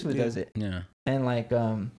this food does it. Yeah. And like,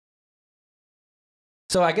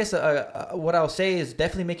 so I guess what I'll say is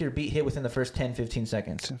definitely make your beat hit within the first 10, 15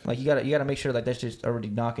 seconds. Like you gotta make sure like that's just already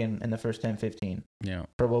knocking in the first 10, 15. Yeah.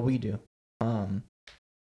 For what we do. So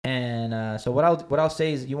what I'll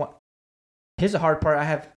say is here's the hard part.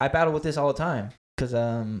 I battle with this all the time because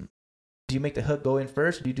do you make the hook go in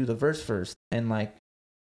first? Or do you do the verse first? And like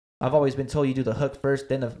I've always been told you do the hook first,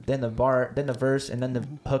 then the bar, then the verse, and then the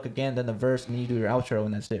hook again, then the verse, and then you do your outro,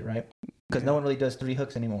 and that's it, right? Because no one really does 3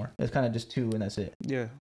 hooks anymore. It's kind of just 2, and that's it. Yeah.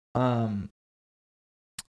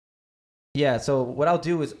 Yeah. So what I'll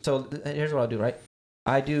do is, here's what I'll do, right?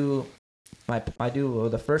 I do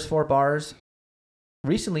the first 4 bars.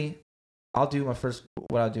 Recently, I'll do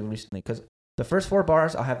what I'll do recently, because the first 4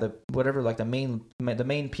 bars I'll have the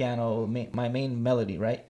main piano, my main melody,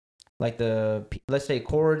 right? Like let's say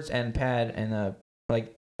chords and pad and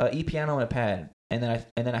like a E piano and a pad, and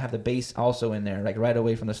then I have the bass also in there, like right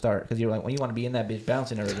away from the start, because you're like, when you want to be in that bitch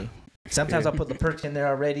bouncing already. Sometimes I'll put the perks in there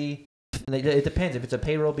already. It depends if it's a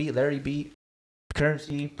payroll beat, Larry beat,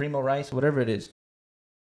 Currency, Primo Rice, whatever it is,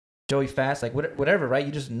 Joey Fast, like whatever, right?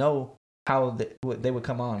 You just know how they would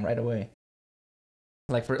come on right away.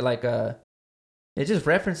 Like it's just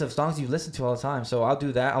reference of songs you listen to all the time. So I'll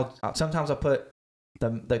do that. Sometimes I'll put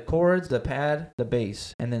the chords, the pad, the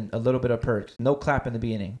bass, and then a little bit of perks. No clap in the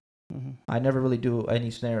beginning. Mm-hmm. I never really do any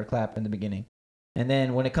snare or clap in the beginning. And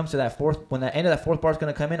then when it comes to when the end of that 4th bar is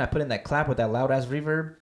going to come in, I put in that clap with that loud ass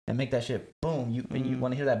reverb and make that shit boom. You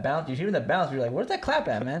want to hear that bounce? You hear that bounce, you're like, where's that clap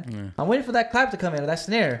at, man? Mm. I'm waiting for that clap to come in, or that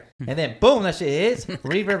snare. And then boom, that shit hits.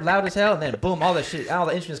 Reverb loud as hell, and then boom, all the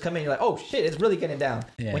instruments come in. You're like, oh shit, it's really getting down.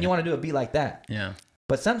 Yeah. When you want to do a beat like that. Yeah.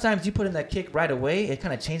 But sometimes you put in that kick right away, it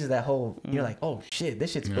kind of changes that whole. You're like, oh shit,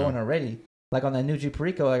 this shit's going already. Like on that new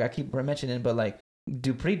Juperico, like I keep mentioning, but like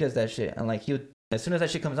Dupree does that shit, and like as soon as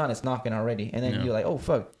that shit comes on, it's knocking already, and then you're like, oh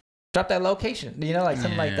fuck, drop that location, like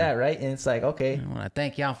something like that, right? And it's like, okay, well, I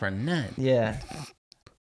thank y'all for nothing. Yeah,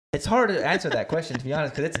 it's hard to answer that question, to be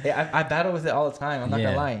honest, because I battle with it all the time. I'm not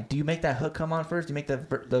gonna lie. Do you make that hook come on first? Do you make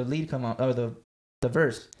the lead come on, or the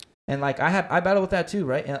verse? And like I battle with that too,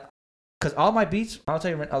 right? And because all my beats, I'll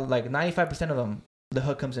tell you, like 95% of them, the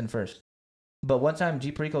hook comes in first. But one time,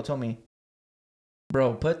 G Perico told me,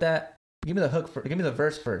 bro, give me the hook, give me the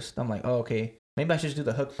verse first. I'm like, oh, okay. Maybe I should just do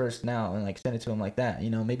the hook first now and like send it to him like that.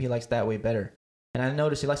 Maybe he likes that way better. And I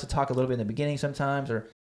noticed he likes to talk a little bit in the beginning sometimes, or,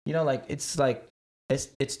 like it's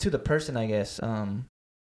to the person, I guess.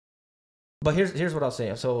 But here's what I'll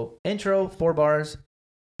say. So intro, 4 bars,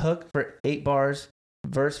 hook for 8 bars,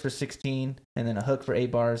 verse for 16, and then a hook for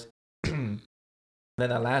 8 bars. Then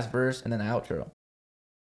that last verse and then the outro.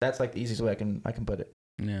 That's like the easiest way I can put it.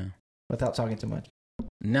 Yeah. Without talking too much.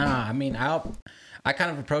 Nah, I mean I kind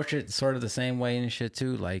of approach it sort of the same way and shit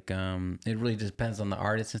too. Like it really just depends on the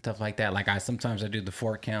artist and stuff like that. Like sometimes I do the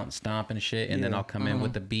 4 count stomp and shit, and then I'll come in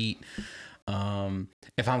with the beat.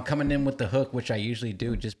 If I'm coming in with the hook, which I usually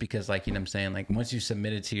do, just because like, you know what I'm saying, like once you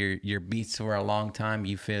submit it to your beats for a long time,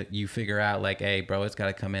 you figure out like, hey bro, it's got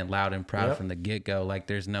to come in loud and proud from the get-go. Like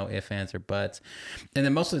there's no ifs, ands, or buts. And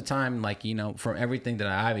then most of the time, like, from everything that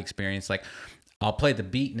I've experienced, like I'll play the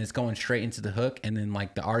beat and it's going straight into the hook, and then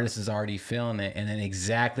like the artist is already feeling it, and then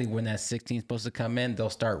exactly when that 16 is supposed to come in, they'll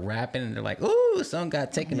start rapping and they're like, ooh, something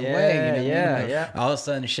got taken away. Yeah. All of a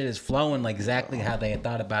sudden shit is flowing like exactly how they had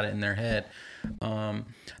thought about it in their head.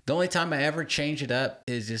 The only time I ever change it up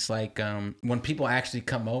is just like when people actually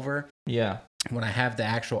come over. Yeah. When I have the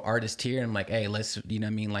actual artist here, I'm like, hey, let's,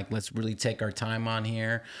 like, let's really take our time on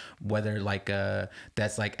here. Whether like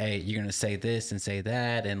that's like, hey, you're gonna say this and say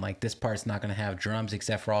that, and like this part's not gonna have drums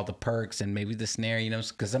except for all the perks and maybe the snare,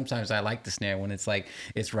 because sometimes I like the snare when it's like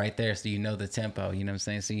it's right there, so the tempo, you know what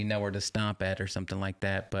I'm saying, so where to stomp at or something like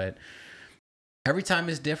that. But every time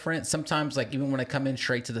is different. Sometimes, like, even when I come in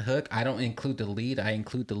straight to the hook, I don't include the lead. I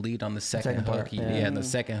include the lead on the second hook. Part, yeah, the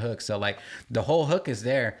second hook. So, like, the whole hook is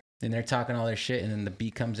there, and they're talking all their shit, and then the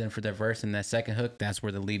beat comes in for their verse, and that second hook, that's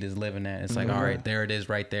where the lead is living at. It's like, all right, there it is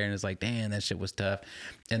right there, and it's like, damn, that shit was tough.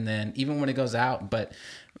 And then even when it goes out, but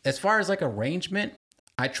as far as, like, arrangement,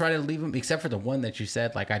 I try to leave them, except for the one that you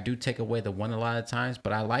said, like, I do take away the one a lot of times,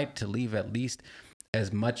 but I like to leave at least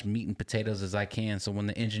as much meat and potatoes as I can. So when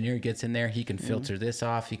the engineer gets in there, he can filter this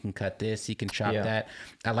off, he can cut this, he can chop that.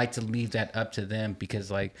 I like to leave that up to them because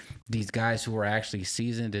like these guys who are actually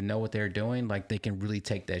seasoned and know what they're doing, like they can really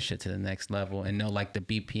take that shit to the next level and know like the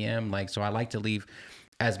BPM. Like, so I like to leave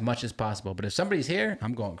as much as possible. But if somebody's here,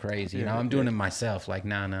 I'm going crazy. You know, I'm doing it myself. Like,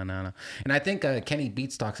 no. And I think Kenny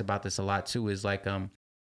Beats talks about this a lot too, is like,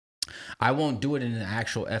 I won't do it in an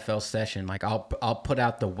actual FL session. Like I'll put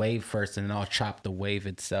out the wave first and then I'll chop the wave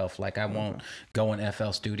itself. Like I won't go in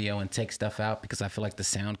FL Studio and take stuff out because I feel like the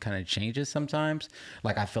sound kind of changes sometimes.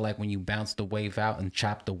 Like I feel like when you bounce the wave out and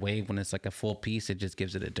chop the wave when it's like a full piece, it just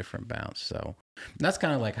gives it a different bounce. So that's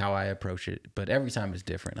kind of like how I approach it. But every time is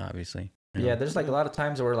different, obviously. Yeah, there's like a lot of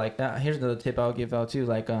times where like here's another tip I'll give out too.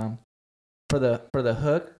 Like for the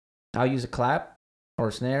hook, I'll use a clap or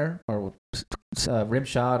a snare or rim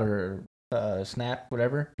shot or snap,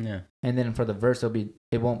 whatever. Yeah. And then for the verse, I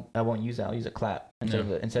won't use that. I'll use a clap instead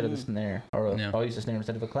of the snare, or I'll use the snare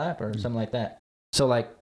instead of a clap or something like that. So like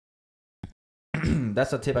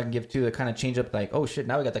that's a tip I can give too, to kind of change up. Like, oh shit,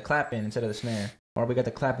 now we got the clap in instead of the snare, or we got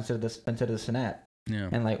the clap instead of the snap. Yeah.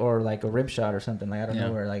 And like, or like a rim shot or something, like I don't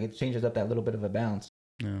know where, like it changes up that little bit of a bounce.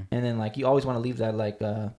 Yeah. And then like you always want to leave that like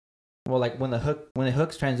like when the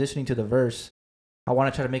hook's transitioning to the verse, I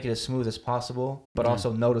want to try to make it as smooth as possible, but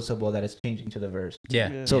also noticeable that it's changing to the verse.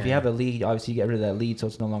 Yeah. So if you have a lead, obviously you get rid of that lead, so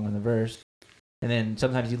it's no longer in the verse. And then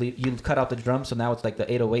sometimes you cut out the drum, so now it's like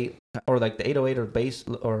the 808 or like the 808 or bass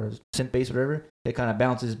or synth bass or whatever. It kind of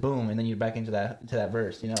bounces, boom, and then you're back into that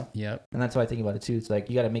verse, you know. Yep. And that's what I think about it too. It's like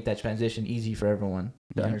you got to make that transition easy for everyone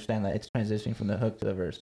to understand that it's transitioning from the hook to the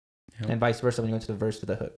verse, and vice versa when you go to the verse to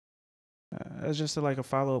the hook. It's just like a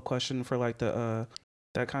follow-up question for like the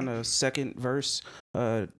that kind of second verse.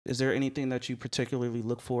 Is there anything that you particularly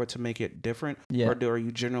look for to make it different? Yeah. Or are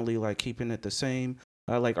you generally like keeping it the same?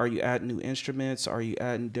 Like, are you adding new instruments? Are you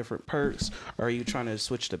adding different perks? Are you trying to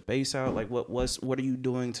switch the bass out? Like, what are you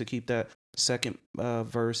doing to keep that second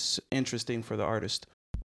verse interesting for the artist?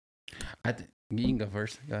 You can go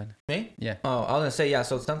first. Go ahead. Me? Yeah. Oh, I was gonna say yeah.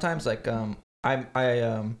 So sometimes like cause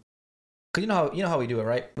you know how we do it,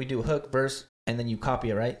 right? We do hook, verse, and then you copy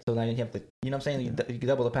it, right? So now you have to, you know what I'm saying? You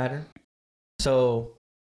double the pattern. So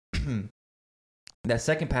that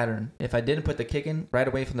second pattern, if I didn't put the kick in right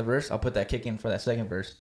away from the verse, I'll put that kick in for that second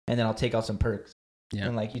verse, and then I'll take out some perks. Yeah.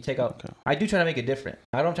 And like you take out, I do try to make it different.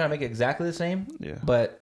 I don't try to make it exactly the same. Yeah.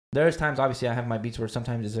 But there's times, obviously, I have my beats where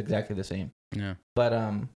sometimes it's exactly the same. Yeah. But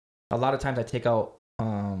a lot of times I take out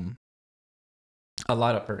a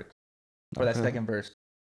lot of perks for that second verse,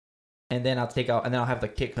 and then I'll have the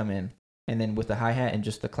kick come in, and then with the hi-hat and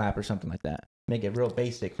just the clap or something like that, make it real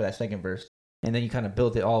basic for that second verse. And then you kind of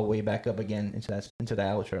build it all the way back up again into that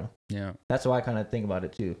outro. Yeah. That's how I kind of think about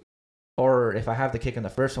it too. Or if I have the kick in the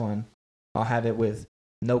first one, I'll have it with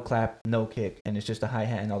no clap, no kick, and it's just a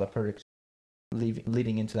hi-hat and all the perks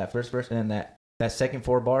leading into that first verse. And then that second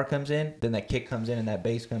 4 bar comes in, then that kick comes in and that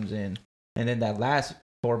bass comes in. And then that last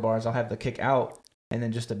 4 bars, I'll have the kick out and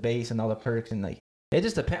then just the bass and all the perks, and like it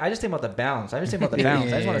just depends. I just think about the balance. I just want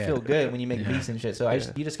to feel good when you make beats and shit. So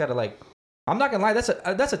you just gotta like, I'm not gonna lie, that's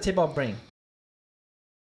a tip I'll bring.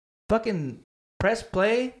 Fucking press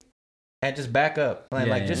play and just back up.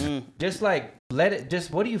 Just like let it.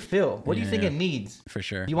 Just what do you feel? What do you think it needs? For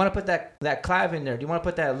sure. Do you want to put that clav in there? Do you want to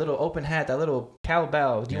put that little open hat, that little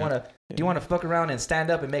cowbell? Do you want to fuck around and stand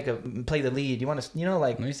up and play the lead? Do you want to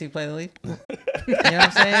like? Let me see you play the lead. You know what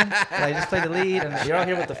I'm saying? Like just play the lead, and you're out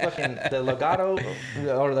here with the legato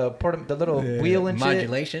or the little wheel and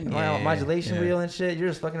modulation. Shit. Modulation wheel and shit. You're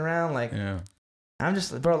just fucking around like. Yeah. I'm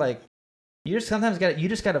just bro like. You just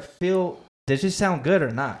gotta feel, does it sound good or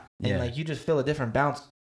not? And like you just feel a different bounce.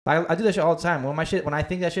 I do that shit all the time. When I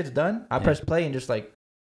think that shit's done, I press play and just like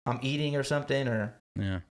I'm eating or something or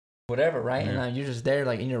whatever, right? Yeah. And you're just there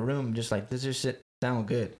like in your room, just like does this shit sound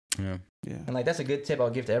good? Yeah. Yeah. And like that's a good tip I'll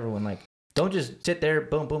give to everyone. Like don't just sit there,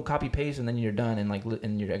 boom, boom, copy paste, and then you're done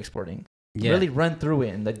and you're exporting. Yeah. Really run through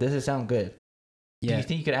it and like does it sound good? Yeah. Do you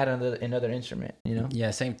think you could add another instrument, you know?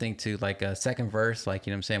 Yeah, same thing too. Like a second verse, like,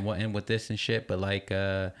 you know what I'm saying, what end with this and shit. But like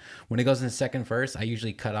when it goes in the second verse, I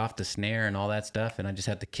usually cut off the snare and all that stuff, and I just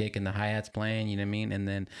have the kick and the hi-hats playing, you know what I mean? And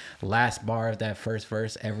then last bar of that first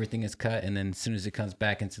verse, everything is cut, and then as soon as it comes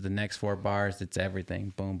back into the next 4 bars, it's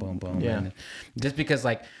everything. Boom, boom, boom. Yeah. And just because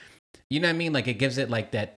like, you know what I mean? Like it gives it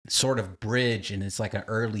like that sort of bridge, and it's like an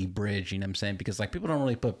early bridge, you know what I'm saying? Because like people don't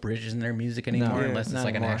really put bridges in their music anymore unless it's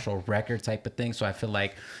like an actual record type of thing. So I feel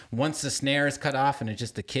like once the snare is cut off and it's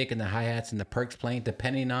just the kick and the hi-hats and the perks playing,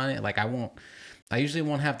 depending on it, like I won't I usually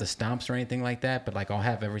won't have the stomps or anything like that, but like I'll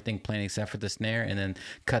have everything playing except for the snare, and then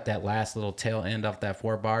cut that last little tail end off that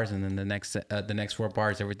 4 bars, and then the next 4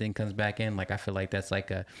 bars everything comes back in. Like I feel like that's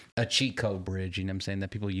like a cheat code bridge, you know what I'm saying,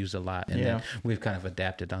 that people use a lot, and then we've kind of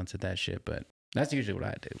adapted onto that shit. But that's usually what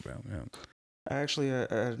I do, bro. Yeah. I actually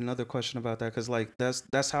had another question about that, because like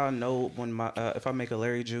that's how I know when my if I make a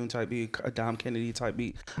Larry June type beat, a Dom Kennedy type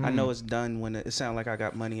beat, I know it's done when it sounds like I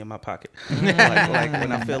got money in my pocket. like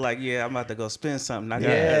when I feel like I'm about to go spend something. So,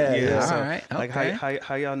 all right. Like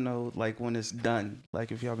how y'all know like when it's done?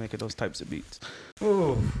 Like if y'all making those types of beats.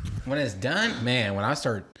 Ooh, when it's done, man. When I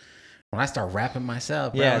start rapping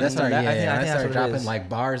myself, bro, I start dropping like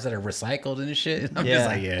bars that are recycled and shit. I'm just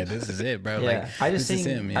like, this is it, bro. Like, I just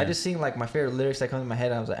sing like my favorite lyrics that come to my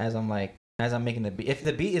head as I'm making the beat. If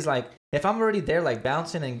the beat is like, if I'm already there like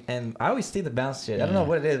bouncing and I always see the bounce shit. I don't know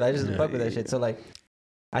what it is. I just fuck with that shit. So like,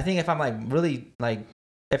 I think if I'm like really like,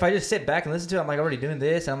 if I just sit back and listen to it, I'm like already doing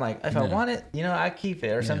this. And I'm like, if I want it, I keep it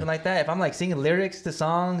or something like that. If I'm like singing lyrics to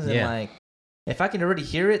songs and like, if I can already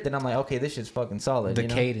hear it, then I'm like, okay, this shit's fucking solid. The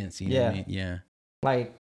cadence, you know what I mean? Yeah.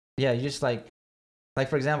 Like, you just like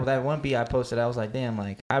for example, that one beat I posted, I was like, damn,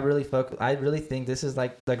 like I really think this is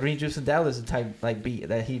like the Green Juice and Dallas type like beat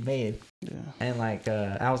that he made. Yeah. And like,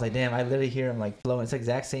 I was like, damn, I literally hear him like flowing. It's the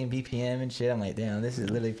exact same BPM and shit. I'm like, damn, this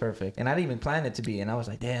is literally perfect. And I didn't even plan it to be. And I was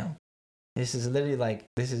like, damn, this is literally like,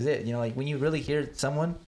 this is it. Like when you really hear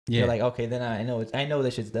someone, you're like, okay, then I know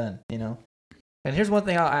this shit's done. And here's one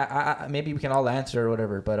thing I maybe we can all answer or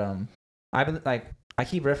whatever, but I've been like, I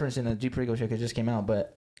keep referencing the G Perigo shit because it just came out,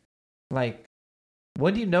 but like,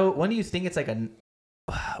 when do you think it's like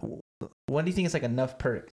enough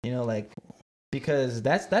perk? Like, because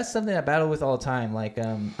that's something I battle with all the time. Like,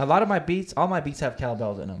 a lot of all my beats have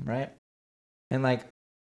cowbells in them, right? And like,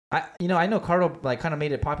 I know Cardo like kind of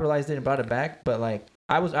made it, popularized it and brought it back, but like,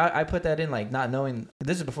 I put that in like not knowing.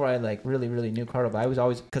 This is before I like really knew Cardo, but I was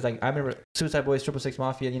always, because like I remember Suicide Boys, 666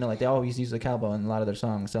 Mafia, like they always use the cowbell in a lot of their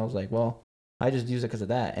songs. So I was like, well, I just use it because of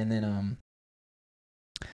that. And then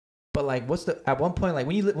but like, at one point, like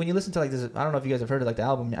when you listen to like this, I don't know if you guys have heard of like the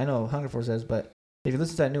album. I know Hunger Force says, but if you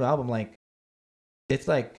listen to that new album, like it's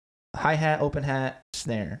like hi hat, open hat,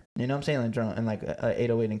 snare. You know what I'm saying? Like drum and like a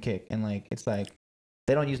 808 and kick, and like it's like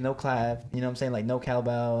they don't use no clav. You know what I'm saying? Like no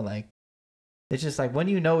cowbell, like. It's just like, when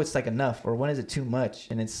do you know it's like enough, or when is it too much?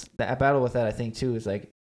 And it's that battle with that, I think too, is like,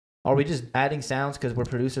 are we just adding sounds because we're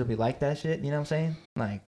producers, we like that shit? You know what I'm saying?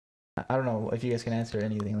 Like, I don't know if you guys can answer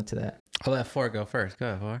anything to that. I'll let 4 go first.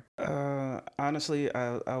 Go ahead, 4. Honestly,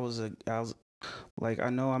 I was like, I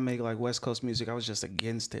know I make like West Coast music. I was just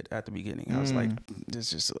against it at the beginning. I was like,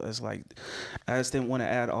 it's like, I just didn't want to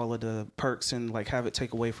add all of the perks and like have it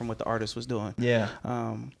take away from what the artist was doing. Yeah.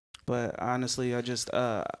 But honestly, I just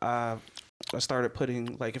I started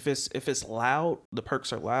putting like, if it's loud, the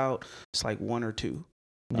perks are loud, it's like 1 or 2.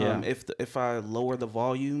 Yeah. If I lower the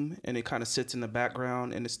volume and it kind of sits in the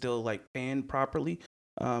background and it's still like panned properly,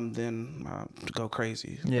 then go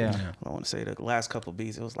crazy. Yeah. I want to say the last couple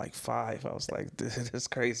beats, it was like 5. I was like, this is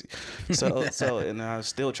crazy. So and I was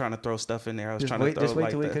still trying to throw stuff in there. I was trying to throw just wait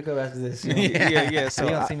like till we cook up after this. Yeah. So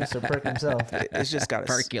you don't see Mr. Perk himself. It's just got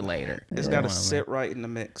to percolator. It's got to sit right in the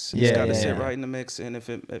mix. It's got to sit right in the mix. And if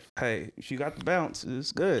you got the bounce,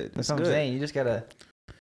 it's good. That's what I'm saying. You just gotta.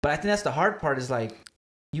 But I think that's the hard part, is like,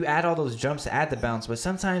 you add all those jumps to add the bounce, but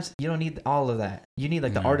sometimes you don't need all of that. You need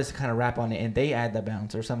like the artist to kind of rap on it and they add the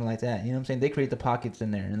bounce or something like that. You know what I'm saying? They create the pockets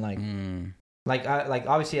in there, and like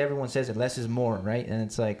obviously everyone says it, less is more, right? And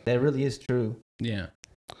it's like, that really is true. Yeah.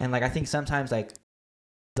 And like, I think sometimes like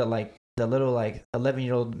the little like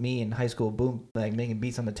 11-year-old me in high school, boom, like making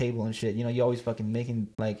beats on the table and shit. You always fucking making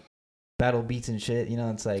like battle beats and shit.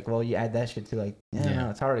 It's like, well, you add that shit to like, no,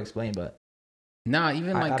 it's hard to explain, but. No,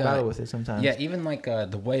 even like I battle with it sometimes. Yeah, even like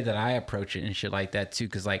the way that I approach it and shit like that too,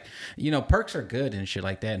 because like, perks are good and shit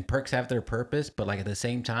like that, and perks have their purpose, but like at the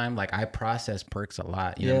same time, like I process perks a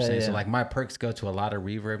lot. You know what I'm saying? So like my perks go to a lot of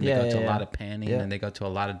reverb, they go to a lot of panning, and they go to a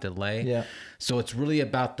lot of delay. Yeah. So it's really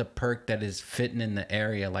about the perk that is fitting in the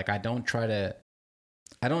area. Like I don't try to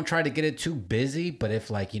get it too busy, but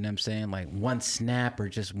if like, you know what I'm saying, like one snap or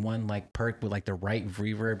just one like perk with like the right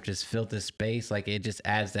reverb just fill the space, like it just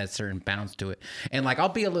adds that certain bounce to it. And like I'll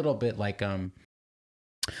be a little bit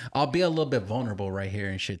vulnerable right here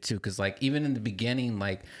and shit too, because like even in the beginning,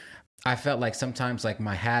 like I felt like sometimes like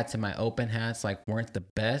my hats and my open hats like weren't the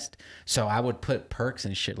best, so I would put perks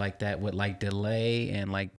and shit like that with like delay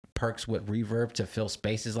and like perks with reverb to fill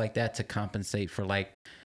spaces like that to compensate for like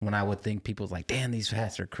when I would think people's like, damn, these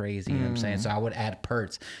hats are crazy. You know what I'm saying? So I would add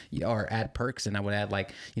perks and I would add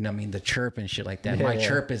like, you know what I mean, the chirp and shit like that. My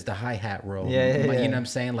chirp is the hi-hat roll. You know what I'm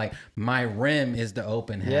saying? Like my rim is the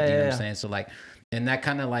open hat. You know what I'm saying? So like, and that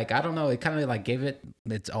kind of like, I don't know, it kind of like gave it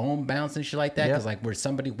its own bounce and shit like that. Cause like where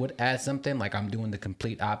somebody would add something, like I'm doing the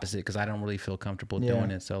complete opposite because I don't really feel comfortable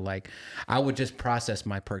doing it. So like I would just process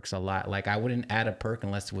my perks a lot. Like I wouldn't add a perk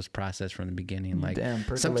unless it was processed from the beginning. Like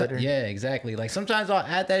sometimes, yeah, exactly. Like sometimes I'll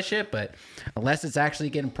add that shit, but unless it's actually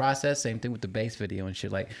getting processed, same thing with the bass video and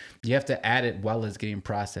shit. Like you have to add it while it's getting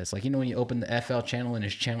processed. Like, you know, when you open the FL channel and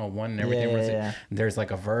it's channel 1 and everything, there's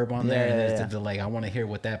like a verb on there and there's a delay. I want to hear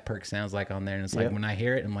what that perk sounds like on there. And it's like, when I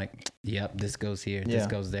hear it, I'm like, yep, this goes here, this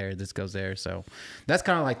goes there, this goes there. So that's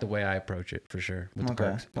kind of like the way I approach it for sure with the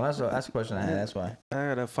perks. Well, that's a question I had. That's why I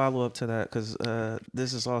had a follow up to that because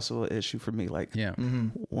this is also an issue for me. Like,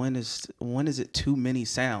 when is it too many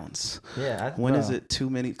sounds? When is it too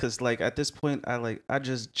many? Because like at this point, I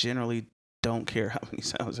just generally don't care how many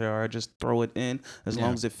sounds there are. I just throw it in as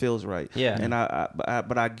long as it feels right. And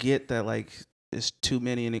but I get that like it's too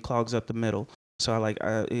many and it clogs up the middle. So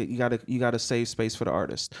you gotta save space for the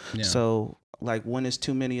artist. So like when it's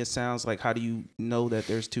too many, it sounds like, how do you know that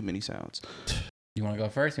there's too many sounds? You want to go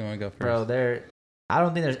first? Bro, I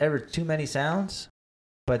don't think there's ever too many sounds,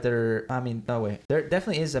 but there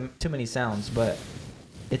definitely is too many sounds, but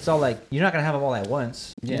it's all like, you're not gonna have them all at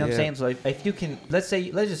once. You know what I'm saying? So if you can, let's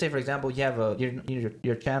just say for example, you have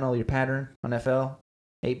your channel, your pattern on FL,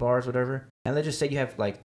 8 bars, whatever, and let's just say you have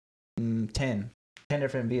like 10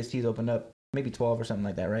 different VSTs opened up. Maybe 12 or something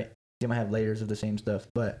like that, right? You might have layers of the same stuff,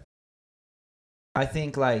 but I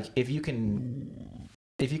think like if you can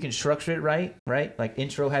structure it right? Like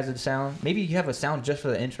intro has a sound. Maybe you have a sound just for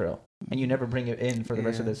the intro, and you never bring it in for the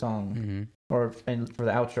rest of the song, or for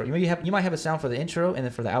the outro. You might have a sound for the intro and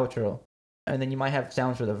then for the outro, and then you might have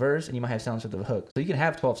sounds for the verse, and you might have sounds for the hook. So you can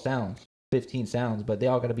have 12 sounds, 15 sounds, but they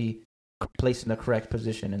all got to be placed in the correct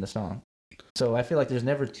position in the song. So I feel like there's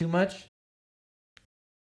never too much,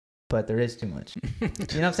 but there is too much. You know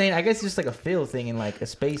what I'm saying? I guess it's just like a feel thing and like a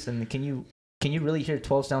space. And can you really hear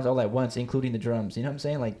 12 sounds all at once, including the drums? You know what I'm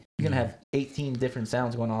saying? Like you're gonna have 18 different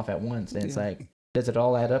sounds going off at once, and it's like, does it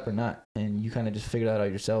all add up or not? And you kind of just figure that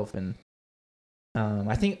out yourself. And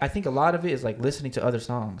I think a lot of it is like listening to other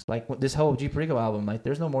songs. Like this whole G Perico album, like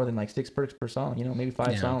there's no more than like 6 perks per song. You know, maybe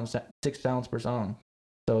 5 sounds, 6 sounds per song.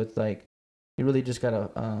 So it's like you really just gotta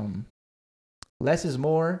less is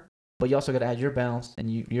more. But you also got to add your bounce,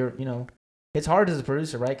 and you're it's hard as a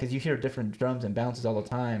producer, right? Because you hear different drums and bounces all the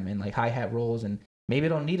time, and like hi-hat rolls, and maybe it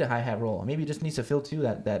don't need a hi-hat roll. Maybe it just needs to fill to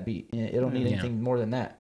that beat. It don't need anything more than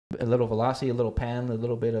that. A little velocity, a little pan, a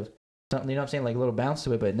little bit of something, you know what I'm saying? Like a little bounce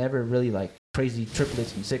to it, but never really like crazy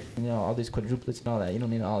triplets and six, all these quadruplets and all that. You don't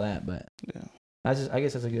need all that, but I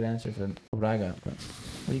guess that's a good answer for what I got. But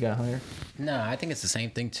what you got, Hunter? No, I think it's the same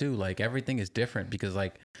thing too. Like everything is different because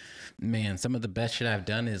like, man, some of the best shit I've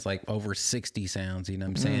done is like over 60 sounds, you know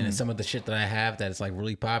what I'm saying? And some of the shit that I have that is like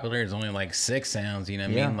really popular is only like 6 sounds, you know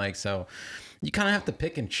what I mean? Like, so you kind of have to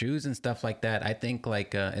pick and choose and stuff like that. I think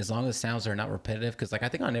like as long as sounds are not repetitive, because like I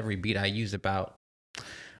think on every beat I use about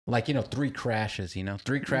like, 3 crashes,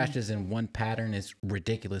 3 crashes in one pattern is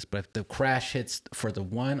ridiculous. But if the crash hits for the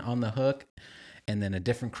one on the hook, and then a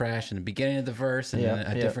different crash in the beginning of the verse, and then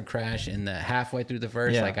a different crash in the halfway through the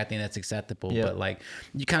verse. Like, I think that's acceptable. But like,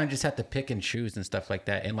 you kind of just have to pick and choose and stuff like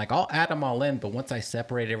that. And like, I'll add them all in, but once I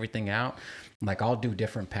separate everything out, like I'll do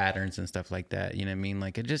different patterns and stuff like that. You know what I mean?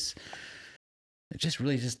 Like it just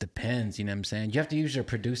really just depends. You know what I'm saying? You have to use your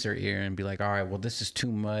producer ear and be like, all right, well, this is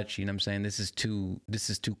too much. You know what I'm saying? This is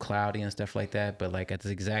too cloudy and stuff like that. But like at the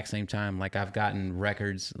exact same time, like I've gotten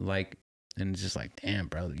records like, and it's just like, damn,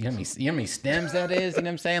 bro, you know how many stems that is? You know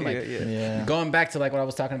what I'm saying? Like, going back to like what I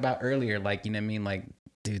was talking about earlier, like, you know what I mean? Like,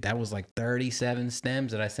 dude, that was like 37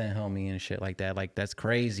 stems that I sent homie and shit like that. Like, that's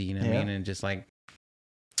crazy, you know what I mean? And just like,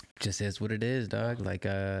 just is what it is, dog. Like,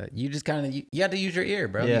 you just kind of, you have to use your ear,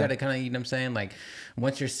 bro. You got to kind of, you know what I'm saying? Like,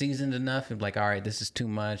 once you're seasoned enough, and like, all right, this is too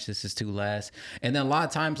much, this is too less. And then a lot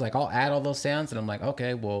of times, like, I'll add all those sounds, and I'm like,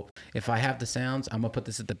 okay, well, if I have the sounds, I'm gonna put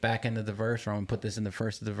this at the back end of the verse, or I'm gonna put this in the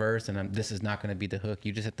first of the verse, and this is not gonna be the hook.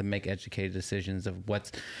 You just have to make educated decisions of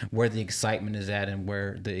where the excitement is at, and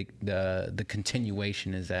where the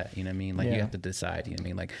continuation is at. You know what I mean? Like, you have to decide. You know what I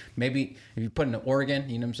mean? Like, maybe if you put in the organ,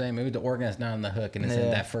 you know what I'm saying? Maybe the organ is not on the hook, and it's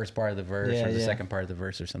in that first part of the verse or the second part of the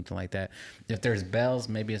verse or something like that. If there's bells,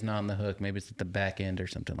 maybe it's not on the hook, maybe it's at the back end or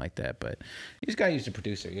something like that. But you just gotta use the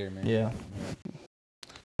producer ear, man.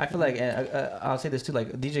 I feel like I'll say this too,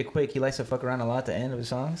 like DJ Quick, he likes to fuck around a lot at the end of his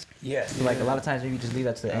songs. So like a lot of times maybe you just leave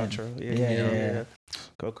that to the outro. end.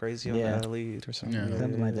 go crazy on the lead or something. Yeah.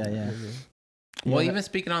 Something like that. Yeah. Well, even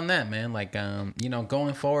speaking on that, man, like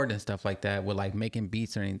going forward and stuff like that, with like making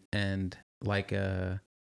beats and like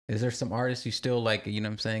is there some artists you still like, what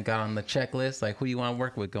I'm saying, got on the checklist? Like who you want to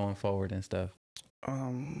work with going forward and stuff?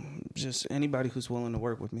 Just anybody who's willing to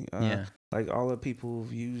work with me. Like all the people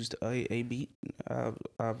who've used a beat, I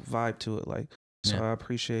vibe to it. Like, so I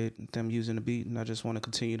appreciate them using the beat, and I just want to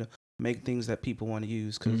continue to make things that people want to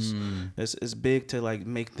use, because it's big to like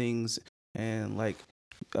make things and like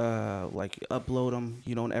upload them.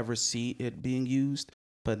 You don't ever see it being used,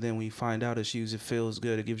 but then when you find out it's used, it feels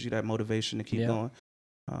good. It gives you that motivation to keep going.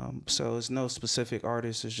 So it's no specific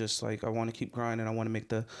artist. It's just like I want to keep grinding. I want to make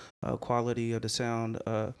the quality of the sound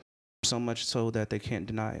so much so that they can't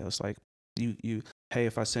deny it. It's like you hey,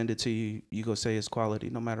 if I send it to you, you go say it's quality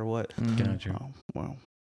no matter what. Gotcha. Well,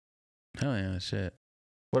 hell yeah, shit.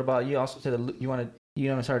 What about you? Also said you want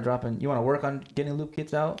to start dropping. You want to work on getting loop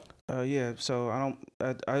kits out? Yeah. So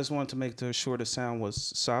I just wanted to make sure the sound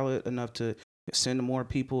was solid enough to send to more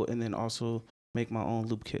people, and then also make my own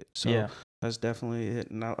loop kit. So that's definitely it.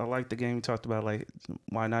 And I like the game you talked about, like,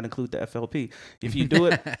 why not include the FLP? If you do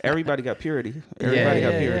it, everybody got purity. Everybody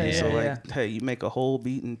got purity. So hey, you make a whole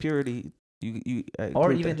beat in purity. You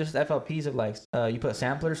or even just FLPs of like you put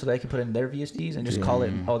samplers so they can put in their VSTs and just call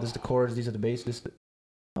it. Oh, this is the chords. These are the bass.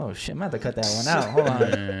 Oh shit! I'm gonna have to cut that one out. Hold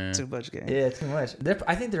on. Too much game. Yeah, too much.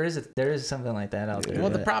 I think there is something like that out there. Well,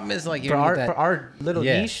 the problem is like for our little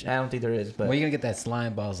niche, I don't think there is. But well, you're gonna get that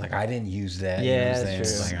slime balls. Like I didn't use that. Yeah, you know what I'm that's saying?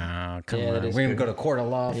 true. It's like, oh, come on. We're gonna go to court of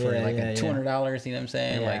law for like $200. You know what I'm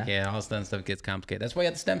saying? Like all this stuff gets complicated. That's why you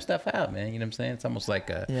have to stem stuff out, man. You know what I'm saying? It's almost like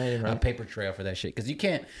a paper trail for that shit, because you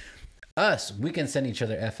can't. We can send each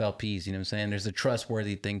other FLPs, you know what I'm saying? There's a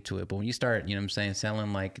trustworthy thing to it. But when you start, you know what I'm saying,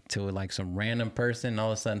 selling like to like some random person, and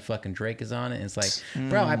all of a sudden fucking Drake is on it, and it's like,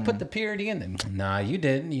 bro, I put the purity in there. Nah, you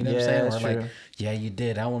didn't, you know what I'm saying? Or like, true. Yeah, you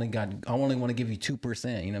did. I only want to give you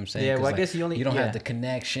 2%, you know what I'm saying? Yeah, well, I like, guess you don't have the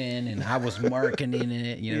connection, and I was marketing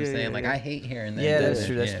it, you know what I'm saying? Like I hate hearing that. Yeah, that's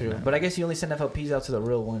true. That's true. No. But I guess you only send FLPs out to the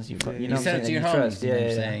real ones. You send it to your homies. You know what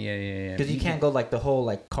I'm saying? Yeah. Because you can't go like the whole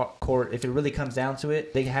like court. If it really comes down to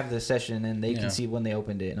it, they can have the session and they can see when they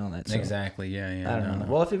opened it and all that. So, exactly. Yeah. I don't know.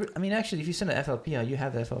 Well, if you send an FLP out, you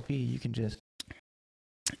have the FLP. You can just.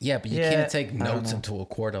 Yeah, but you can't take notes into a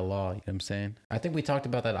court of law. You know what I'm saying? I think we talked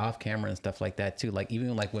about that off camera and stuff like that too. Like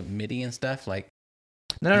even like with MIDI and stuff. Like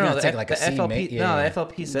no. The FLP. The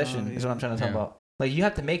FLP session is what I'm trying to talk about. Like you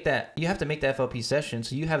have to make that. You have to make the FLP session,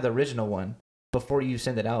 so you have the original one before you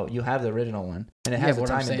send it out. You have the original one, and it has the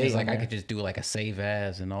time and date. Like I could just do like a save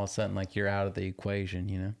as, and all of a sudden like you're out of the equation.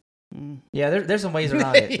 You know. Yeah, there's some ways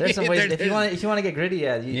around it. There's some ways if you want to get gritty.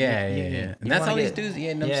 And that's all these dudes.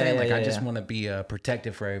 Yeah, you know what I'm saying? Like I just want to be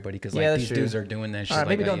protective for everybody, because like these dudes are doing that shit. Right,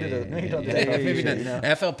 maybe don't do that. Maybe don't do that. Maybe not.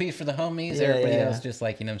 FLPs for the homies. Everybody else just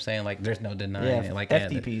like, you know what I'm saying? Like there's no denying it. Like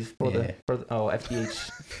FTPs for the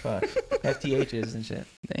FTH, FTHs and shit.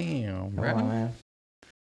 Damn, bro. Oh, man.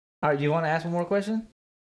 All right, do you want to ask one more question?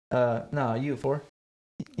 No, you 4.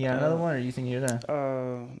 You got another one, or you think you're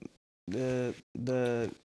done?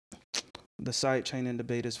 The side chaining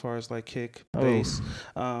debate as far as like kick, bass.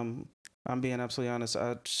 I'm being absolutely honest.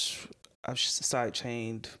 I've side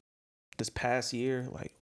chained this past year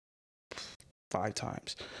like 5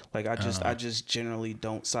 times. Like I just generally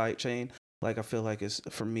don't side chain. Like I feel like it's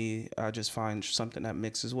for me. I just find something that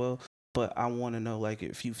mixes well. But I want to know like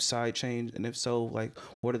if you've side chained, and if so, like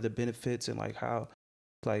what are the benefits, and like how,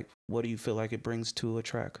 like what do you feel like it brings to a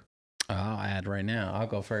track? I'll add right now. I'll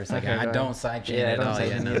go first. Like I don't sidechain at all.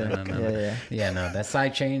 No. That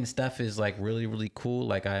sidechain stuff is like really, really cool.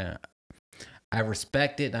 Like I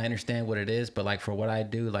respect it. I understand what it is, but like for what I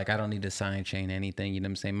do, like I don't need to sidechain anything. You know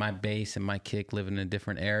what I'm saying? My bass and my kick live in a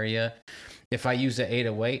different area. If I use the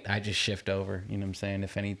 808, I just shift over. You know what I'm saying?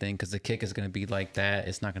 If anything, because the kick is gonna be like that.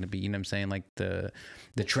 It's not gonna be. You know what I'm saying? Like the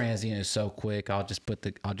transient is so quick. I'll just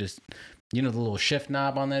you know, the little shift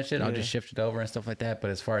knob on that shit. I'll just shift it over and stuff like that.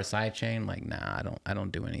 But as far as sidechain, like, nah, I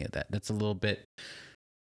don't do any of that. That's a little bit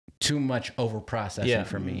too much over processing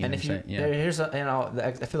for me. And if you,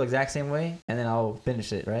 I feel the exact same way, and then I'll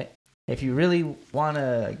finish it, right? If you really want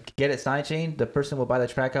to get it sidechained, the person will buy the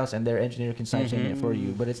track house and their engineer can sidechain it for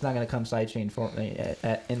you. But it's not going to come sidechained for me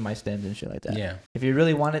in my stems and shit like that. Yeah. If you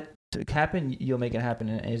really want it to happen, you'll make it happen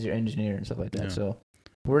as your engineer and stuff like that. Yeah. So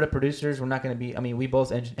we're the producers. We're not going to be, I mean, we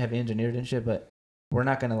both have engineered and shit, but we're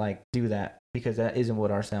not going to like do that because that isn't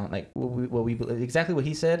what our sound, like what we exactly what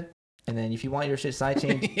he said. And then if you want your shit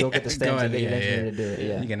sidechained, go get the stems and get your engineer to do it.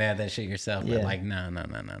 Yeah. You can add that shit yourself. But like, no.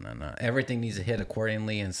 Everything needs to hit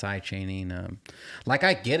accordingly and sidechaining. Like,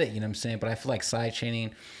 I get it, you know what I'm saying? But I feel like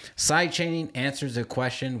sidechaining answers the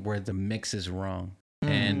question where the mix is wrong.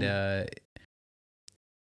 And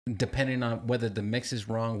depending on whether the mix is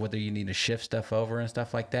wrong, whether you need to shift stuff over and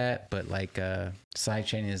stuff like that. But like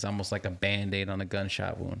sidechaining is almost like a Band-Aid on a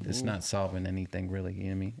gunshot wound. It's not solving anything really, you know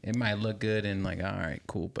what I mean? It might look good and like, all right,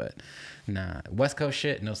 cool, but nah. West Coast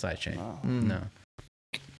shit, no sidechain. No.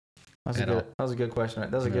 That was a good question.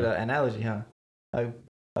 That was a good analogy, huh?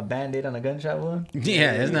 A Band-Aid on a gunshot wound?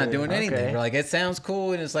 Yeah, it's not doing anything. Like, it sounds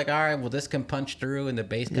cool, and it's like, all right, well, this can punch through, and the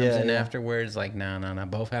bass comes in afterwards. Like, no.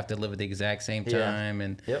 Both have to live at the exact same time.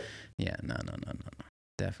 And no.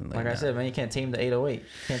 Definitely. Like I said, man, you can't tame the 808. You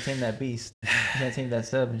can't tame that beast. You can't tame that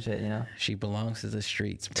sub and shit, you know? She belongs to the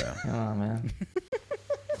streets, bro. Oh, man.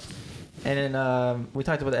 And then we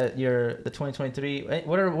talked about the 2023.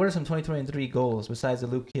 What are some 2023 goals besides the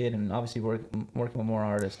Loop Kid and obviously working with more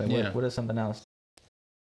artists? Like, what is something else?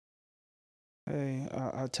 Hey,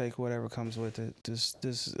 I take whatever comes with it.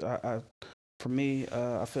 For me,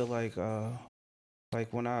 I feel like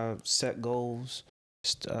when I set goals,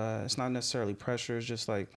 it's not necessarily pressure. It's just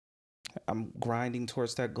like I'm grinding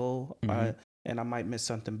towards that goal, and I might miss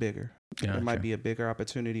something bigger. Gotcha. There might be a bigger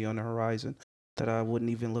opportunity on the horizon that I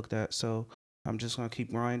wouldn't even looked at. So I'm just gonna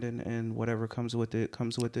keep grinding, and whatever comes with it,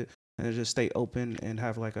 and just stay open and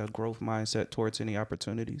have like a growth mindset towards any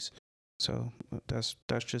opportunities. So that's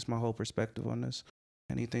just my whole perspective on this.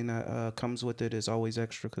 Anything that comes with it is always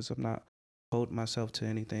extra because I'm not holding myself to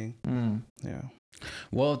anything. Yeah.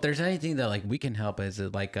 Well, if there's anything that like we can help, is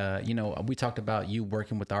it like we talked about you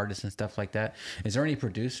working with artists and stuff like that. Is there any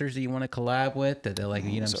producers that you want to collab with that they're like,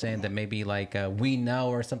 you know what I'm saying, that maybe like we know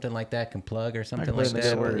or something like that can plug or something like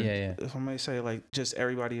that? Yeah. If I may say, like, just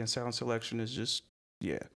everybody in sound selection is just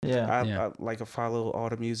I like I follow all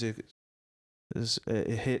the music.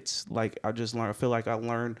 It hits. Like, I feel like I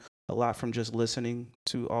learned a lot from just listening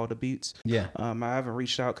to all the beats. Yeah. I haven't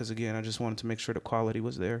reached out because, again, I just wanted to make sure the quality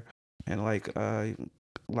was there, and like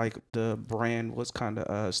the brand was kind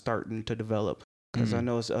of starting to develop, because I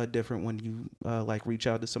know it's different when you like reach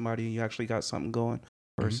out to somebody and you actually got something going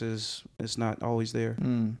versus it's not always there.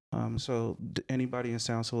 So anybody in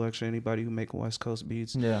sound selection, anybody who make West Coast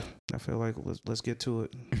beats, I feel like let's get to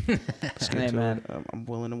it. Let's get to it. I'm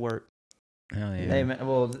willing to work. Hell yeah. Hey, man,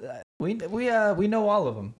 well, we know all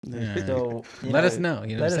of them. Yeah. So let us know.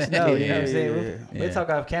 You know let what us I'm know. saying? You know what I'm saying? We talk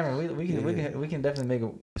off camera. We can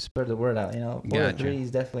definitely spread the word out. You know, 4ThaThr33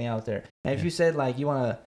 is definitely out there. And if you said like you want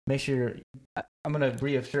to make sure, I'm gonna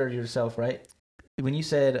reassure yourself, right? When you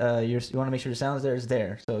said you want to make sure your sound's there, it's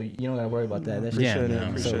there. So you don't gotta worry about that. Appreciate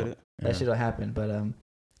it. That shit'll happen. But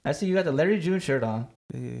I see you got the Larry June shirt on.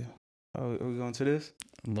 Yeah. Oh, are we going to this?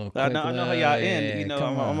 I know how y'all end. You know,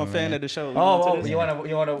 I'm a fan of the show. You want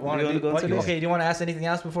to go to this? Okay, do you want to ask anything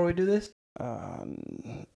else before we do this?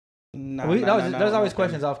 There's always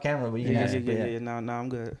questions off camera, but you can ask. No, I'm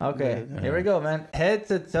good. Okay, here we go, man. Head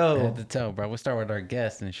to toe, bro. We'll start with our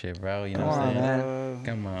guests and shit, bro. You know what I'm saying?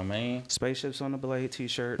 Come on, man. Spaceships on the Blade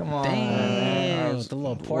t-shirt. Come on, damn. With the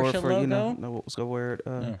little Porsche logo. Let's go wear it.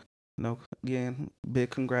 No, again, big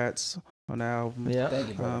congrats on the album. Yeah. Thank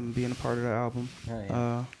you, bro. Being a part of the album.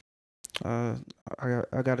 I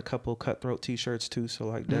got a couple Cutthroat t-shirts too, so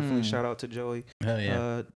like definitely shout out to Joey. Hell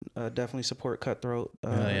yeah. Definitely support Cutthroat.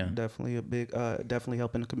 Definitely a big definitely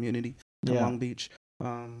helping the community in Long Beach.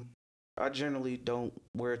 I generally don't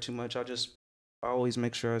wear too much. I always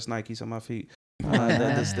make sure it's Nikes on my feet.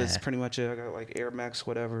 That's pretty much it. I got like Air Max,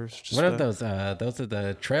 whatever. What are those? Those are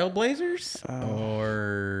the Trailblazers,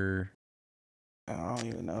 or I don't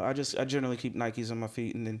even know. I generally keep Nikes on my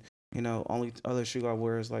feet, and then only other shoe I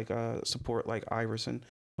wear is like support like Iverson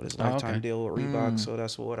with his lifetime deal with Reebok. So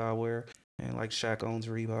that's what I wear, and like Shaq owns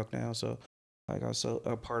Reebok now, so like I'm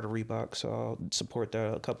a part of Reebok, so I'll support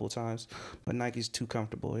that a couple of times. But Nike's too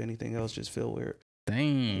comfortable. Anything else just feel weird.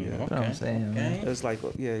 Dang. Yeah. Okay. I'm saying, man. It's like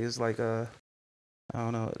I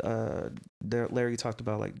don't know. Larry talked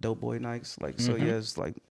about like dope boy Nikes, like so. Yeah, it's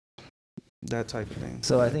like that type of thing.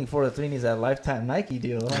 So I think 4ThaThr33 needs that lifetime Nike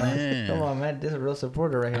deal. Come on, man. This is a real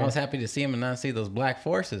supporter right here. I was happy to see him and not see those black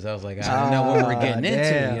forces. I was like, I don't know what we're getting into.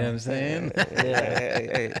 You know what I'm saying?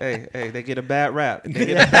 Hey, they get a bad rap.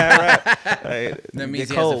 That means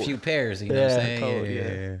he has a few pairs. You know what I'm saying? Cold,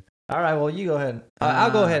 yeah. All right, well, you go ahead. I'll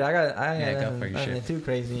go ahead. I ain't got nothing too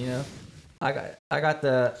crazy, you know. I got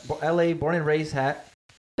the LA Born and Raised hat.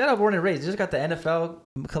 Shout out Born and Raised. They just got the NFL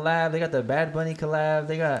collab. They got the Bad Bunny collab.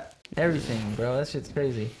 They got everything, bro. That shit's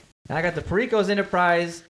crazy. And I got the Perico's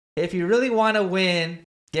Enterprise. If you really want to win,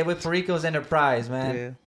 Get with Perico's Enterprise, man.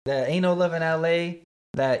 Yeah. The Ain't No Love in LA.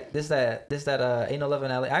 Ain't No Love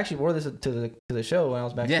in LA. I actually wore this to the show when I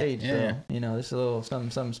was backstage. Yeah. So, this is a little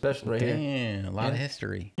something special right here. Damn, a lot of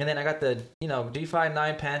history. And then I got the,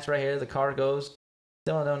 D59 pants right here, the cargos.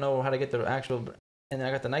 Still don't know how to get the actual. And then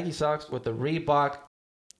I got the Nike socks with the Reebok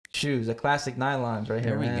shoes, the classic nylons right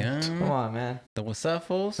here, man. There we go. Come on, man. The what's up,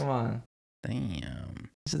 fools? Come on. Damn.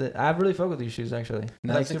 I really fuck with these shoes, actually.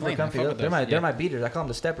 No, like super comfy. They're my beaters. I call them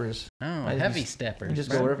the steppers. Oh, heavy steppers. You just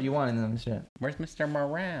go wherever you want in them. Shit. Where's Mr.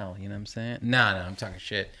 Morale? You know what I'm saying? No, I'm talking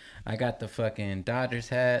shit. I got the fucking Dodgers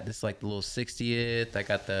hat. This is like the little 60th. I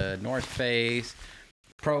got the North Face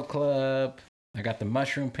Pro Club. I got the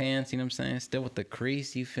mushroom pants, you know what I'm saying? Still with the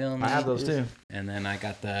crease, you feel me? I have those too. And then I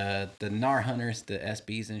got the Nar Hunters, the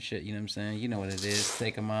SBs and shit, you know what I'm saying? You know what it is.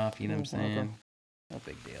 Take them off, you know what I'm saying? No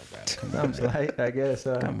big deal, bro. Come on, light, I guess.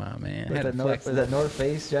 Come on, man. Is that North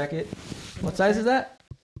Face jacket? What size is that?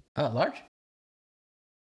 Large.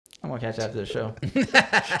 I'm gonna catch after the show.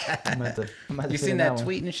 You seen that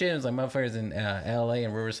tweet and shit? It was like motherfuckers in LA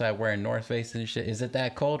and Riverside wearing North Face and shit. Is it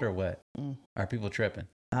that cold or what? Are people tripping?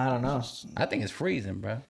 I don't know. I think it's freezing,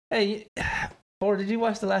 bro. Hey, Ford, did you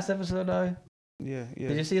watch the last episode, dog? Yeah.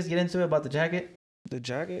 Did you see us get into it about the jacket? The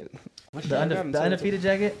jacket? The undefeated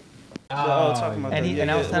jacket? Talking about and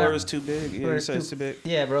I was where it's too big. Yeah, it's too big.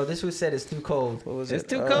 Yeah, bro. This was said it's too cold. What was it's it?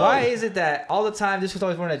 Too cold. Why is it that all the time this was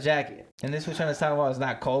always wearing a jacket, and this was trying to talk about it's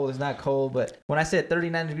not cold, but when I said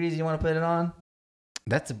 39 degrees, you want to put it on?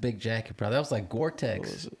 That's a big jacket, bro. That was like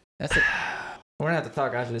Gore-Tex. That's it. We're gonna have to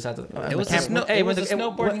talk after this. It was a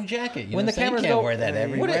snowboarding jacket. You when the cameras can't wear that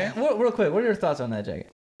everywhere. Real quick, what are your thoughts on that jacket?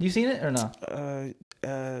 You seen it or not?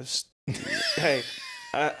 Hey,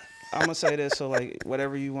 I'm gonna say this. So like,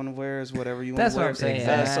 whatever you want to wear is whatever you want to wear. That's what I'm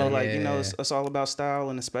saying. So like, it's all about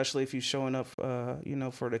style, and especially if you're showing up,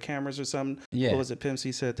 for the cameras or something. Yeah. What was it? Pimp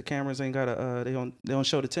C said the cameras ain't gotta. They don't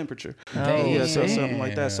show the temperature. Oh, so something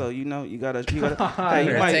like that. So you gotta. Hey,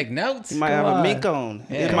 you might take notes. You might have a mink on.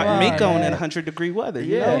 Yeah. It might mink on in 100-degree weather.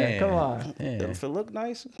 You know? Come on. Yeah. If it look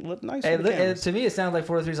nice. Hey, to me, it sounds like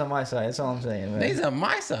 4ThaTh's on my side. That's all I'm saying. Man. He's on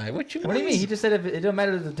my side. What do you mean? He just said it don't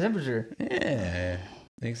matter the temperature. Yeah.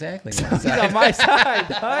 Exactly. He's on my side,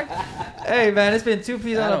 dog. Hey, man, it's been 2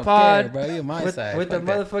 P's on the pod. Bro. You're my side. With the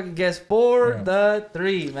motherfucking guest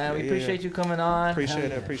 4ThaThr33, man. We appreciate you coming on.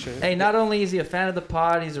 Appreciate it. Hey, not only is he a fan of the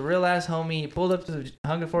pod, he's a real ass homie. He pulled up to the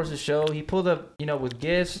Hunger Forces show. He pulled up, with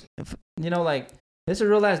gifts. Like, this is a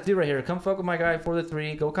real ass dude right here. Come fuck with my guy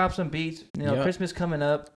 4ThaThr33. Go cop some beats. Christmas coming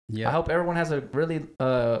up. Yep. I hope everyone has a really,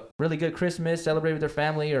 really good Christmas. Celebrate with their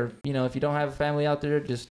family, or if you don't have a family out there,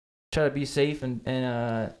 just try to be safe and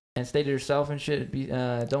stay to yourself and shit.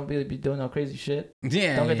 Don't be doing no crazy shit.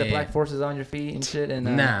 Yeah. Don't get the black forces on your feet and shit.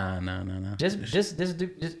 And no. Just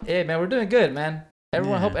hey man, we're doing good, man.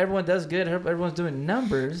 Hope everyone does good. I hope everyone's doing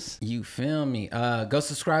numbers. You feel me? Go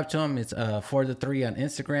subscribe to him. It's 4ThaThr33 on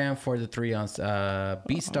Instagram, 4ThaThr33 on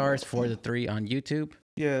BeatStars, 4ThaThr33 on YouTube.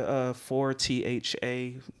 Yeah,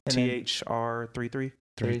 4ThaThr33.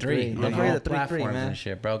 33 on all platforms man. And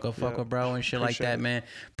shit, bro. Go fuck with bro and shit like that, man.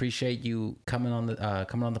 Appreciate you coming on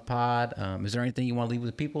the pod. Is there anything you want to leave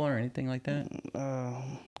with people or anything like that?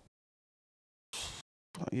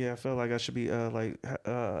 Yeah, I feel like I should be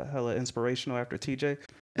hella inspirational after TJ.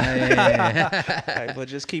 Yeah. But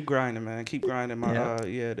just keep grinding, man. Keep grinding.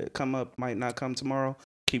 The come up might not come tomorrow.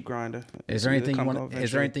 Keep grinding. Is there anything you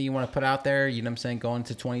want to put out there? You know what I'm saying? Going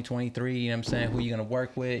into 2023, you know what I'm saying? Who you going to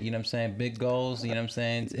work with? You know what I'm saying? Big goals, you know what I'm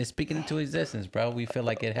saying? It's speaking into existence, bro. We feel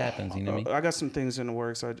like it happens, you know what I mean? I got some things in the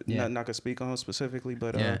works. Not going to speak on specifically,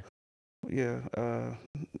 but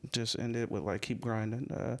just end it with like keep grinding.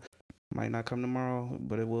 Might not come tomorrow,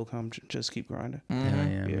 but it will come. Just keep grinding.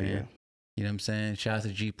 Mm-hmm. Yeah. You know what I'm saying? Shout out to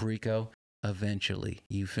G Perico. Eventually,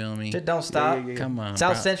 you feel me? Shit don't stop. Yeah. Come on,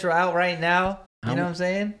 South bro. Central out right now. You know what I'm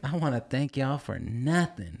saying? I want to thank y'all for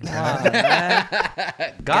nothing. Man.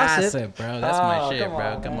 Gossip, bro. That's my shit, come bro.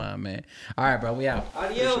 on, come on, man. All right, bro. We out.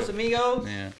 Adios, amigos. Yeah.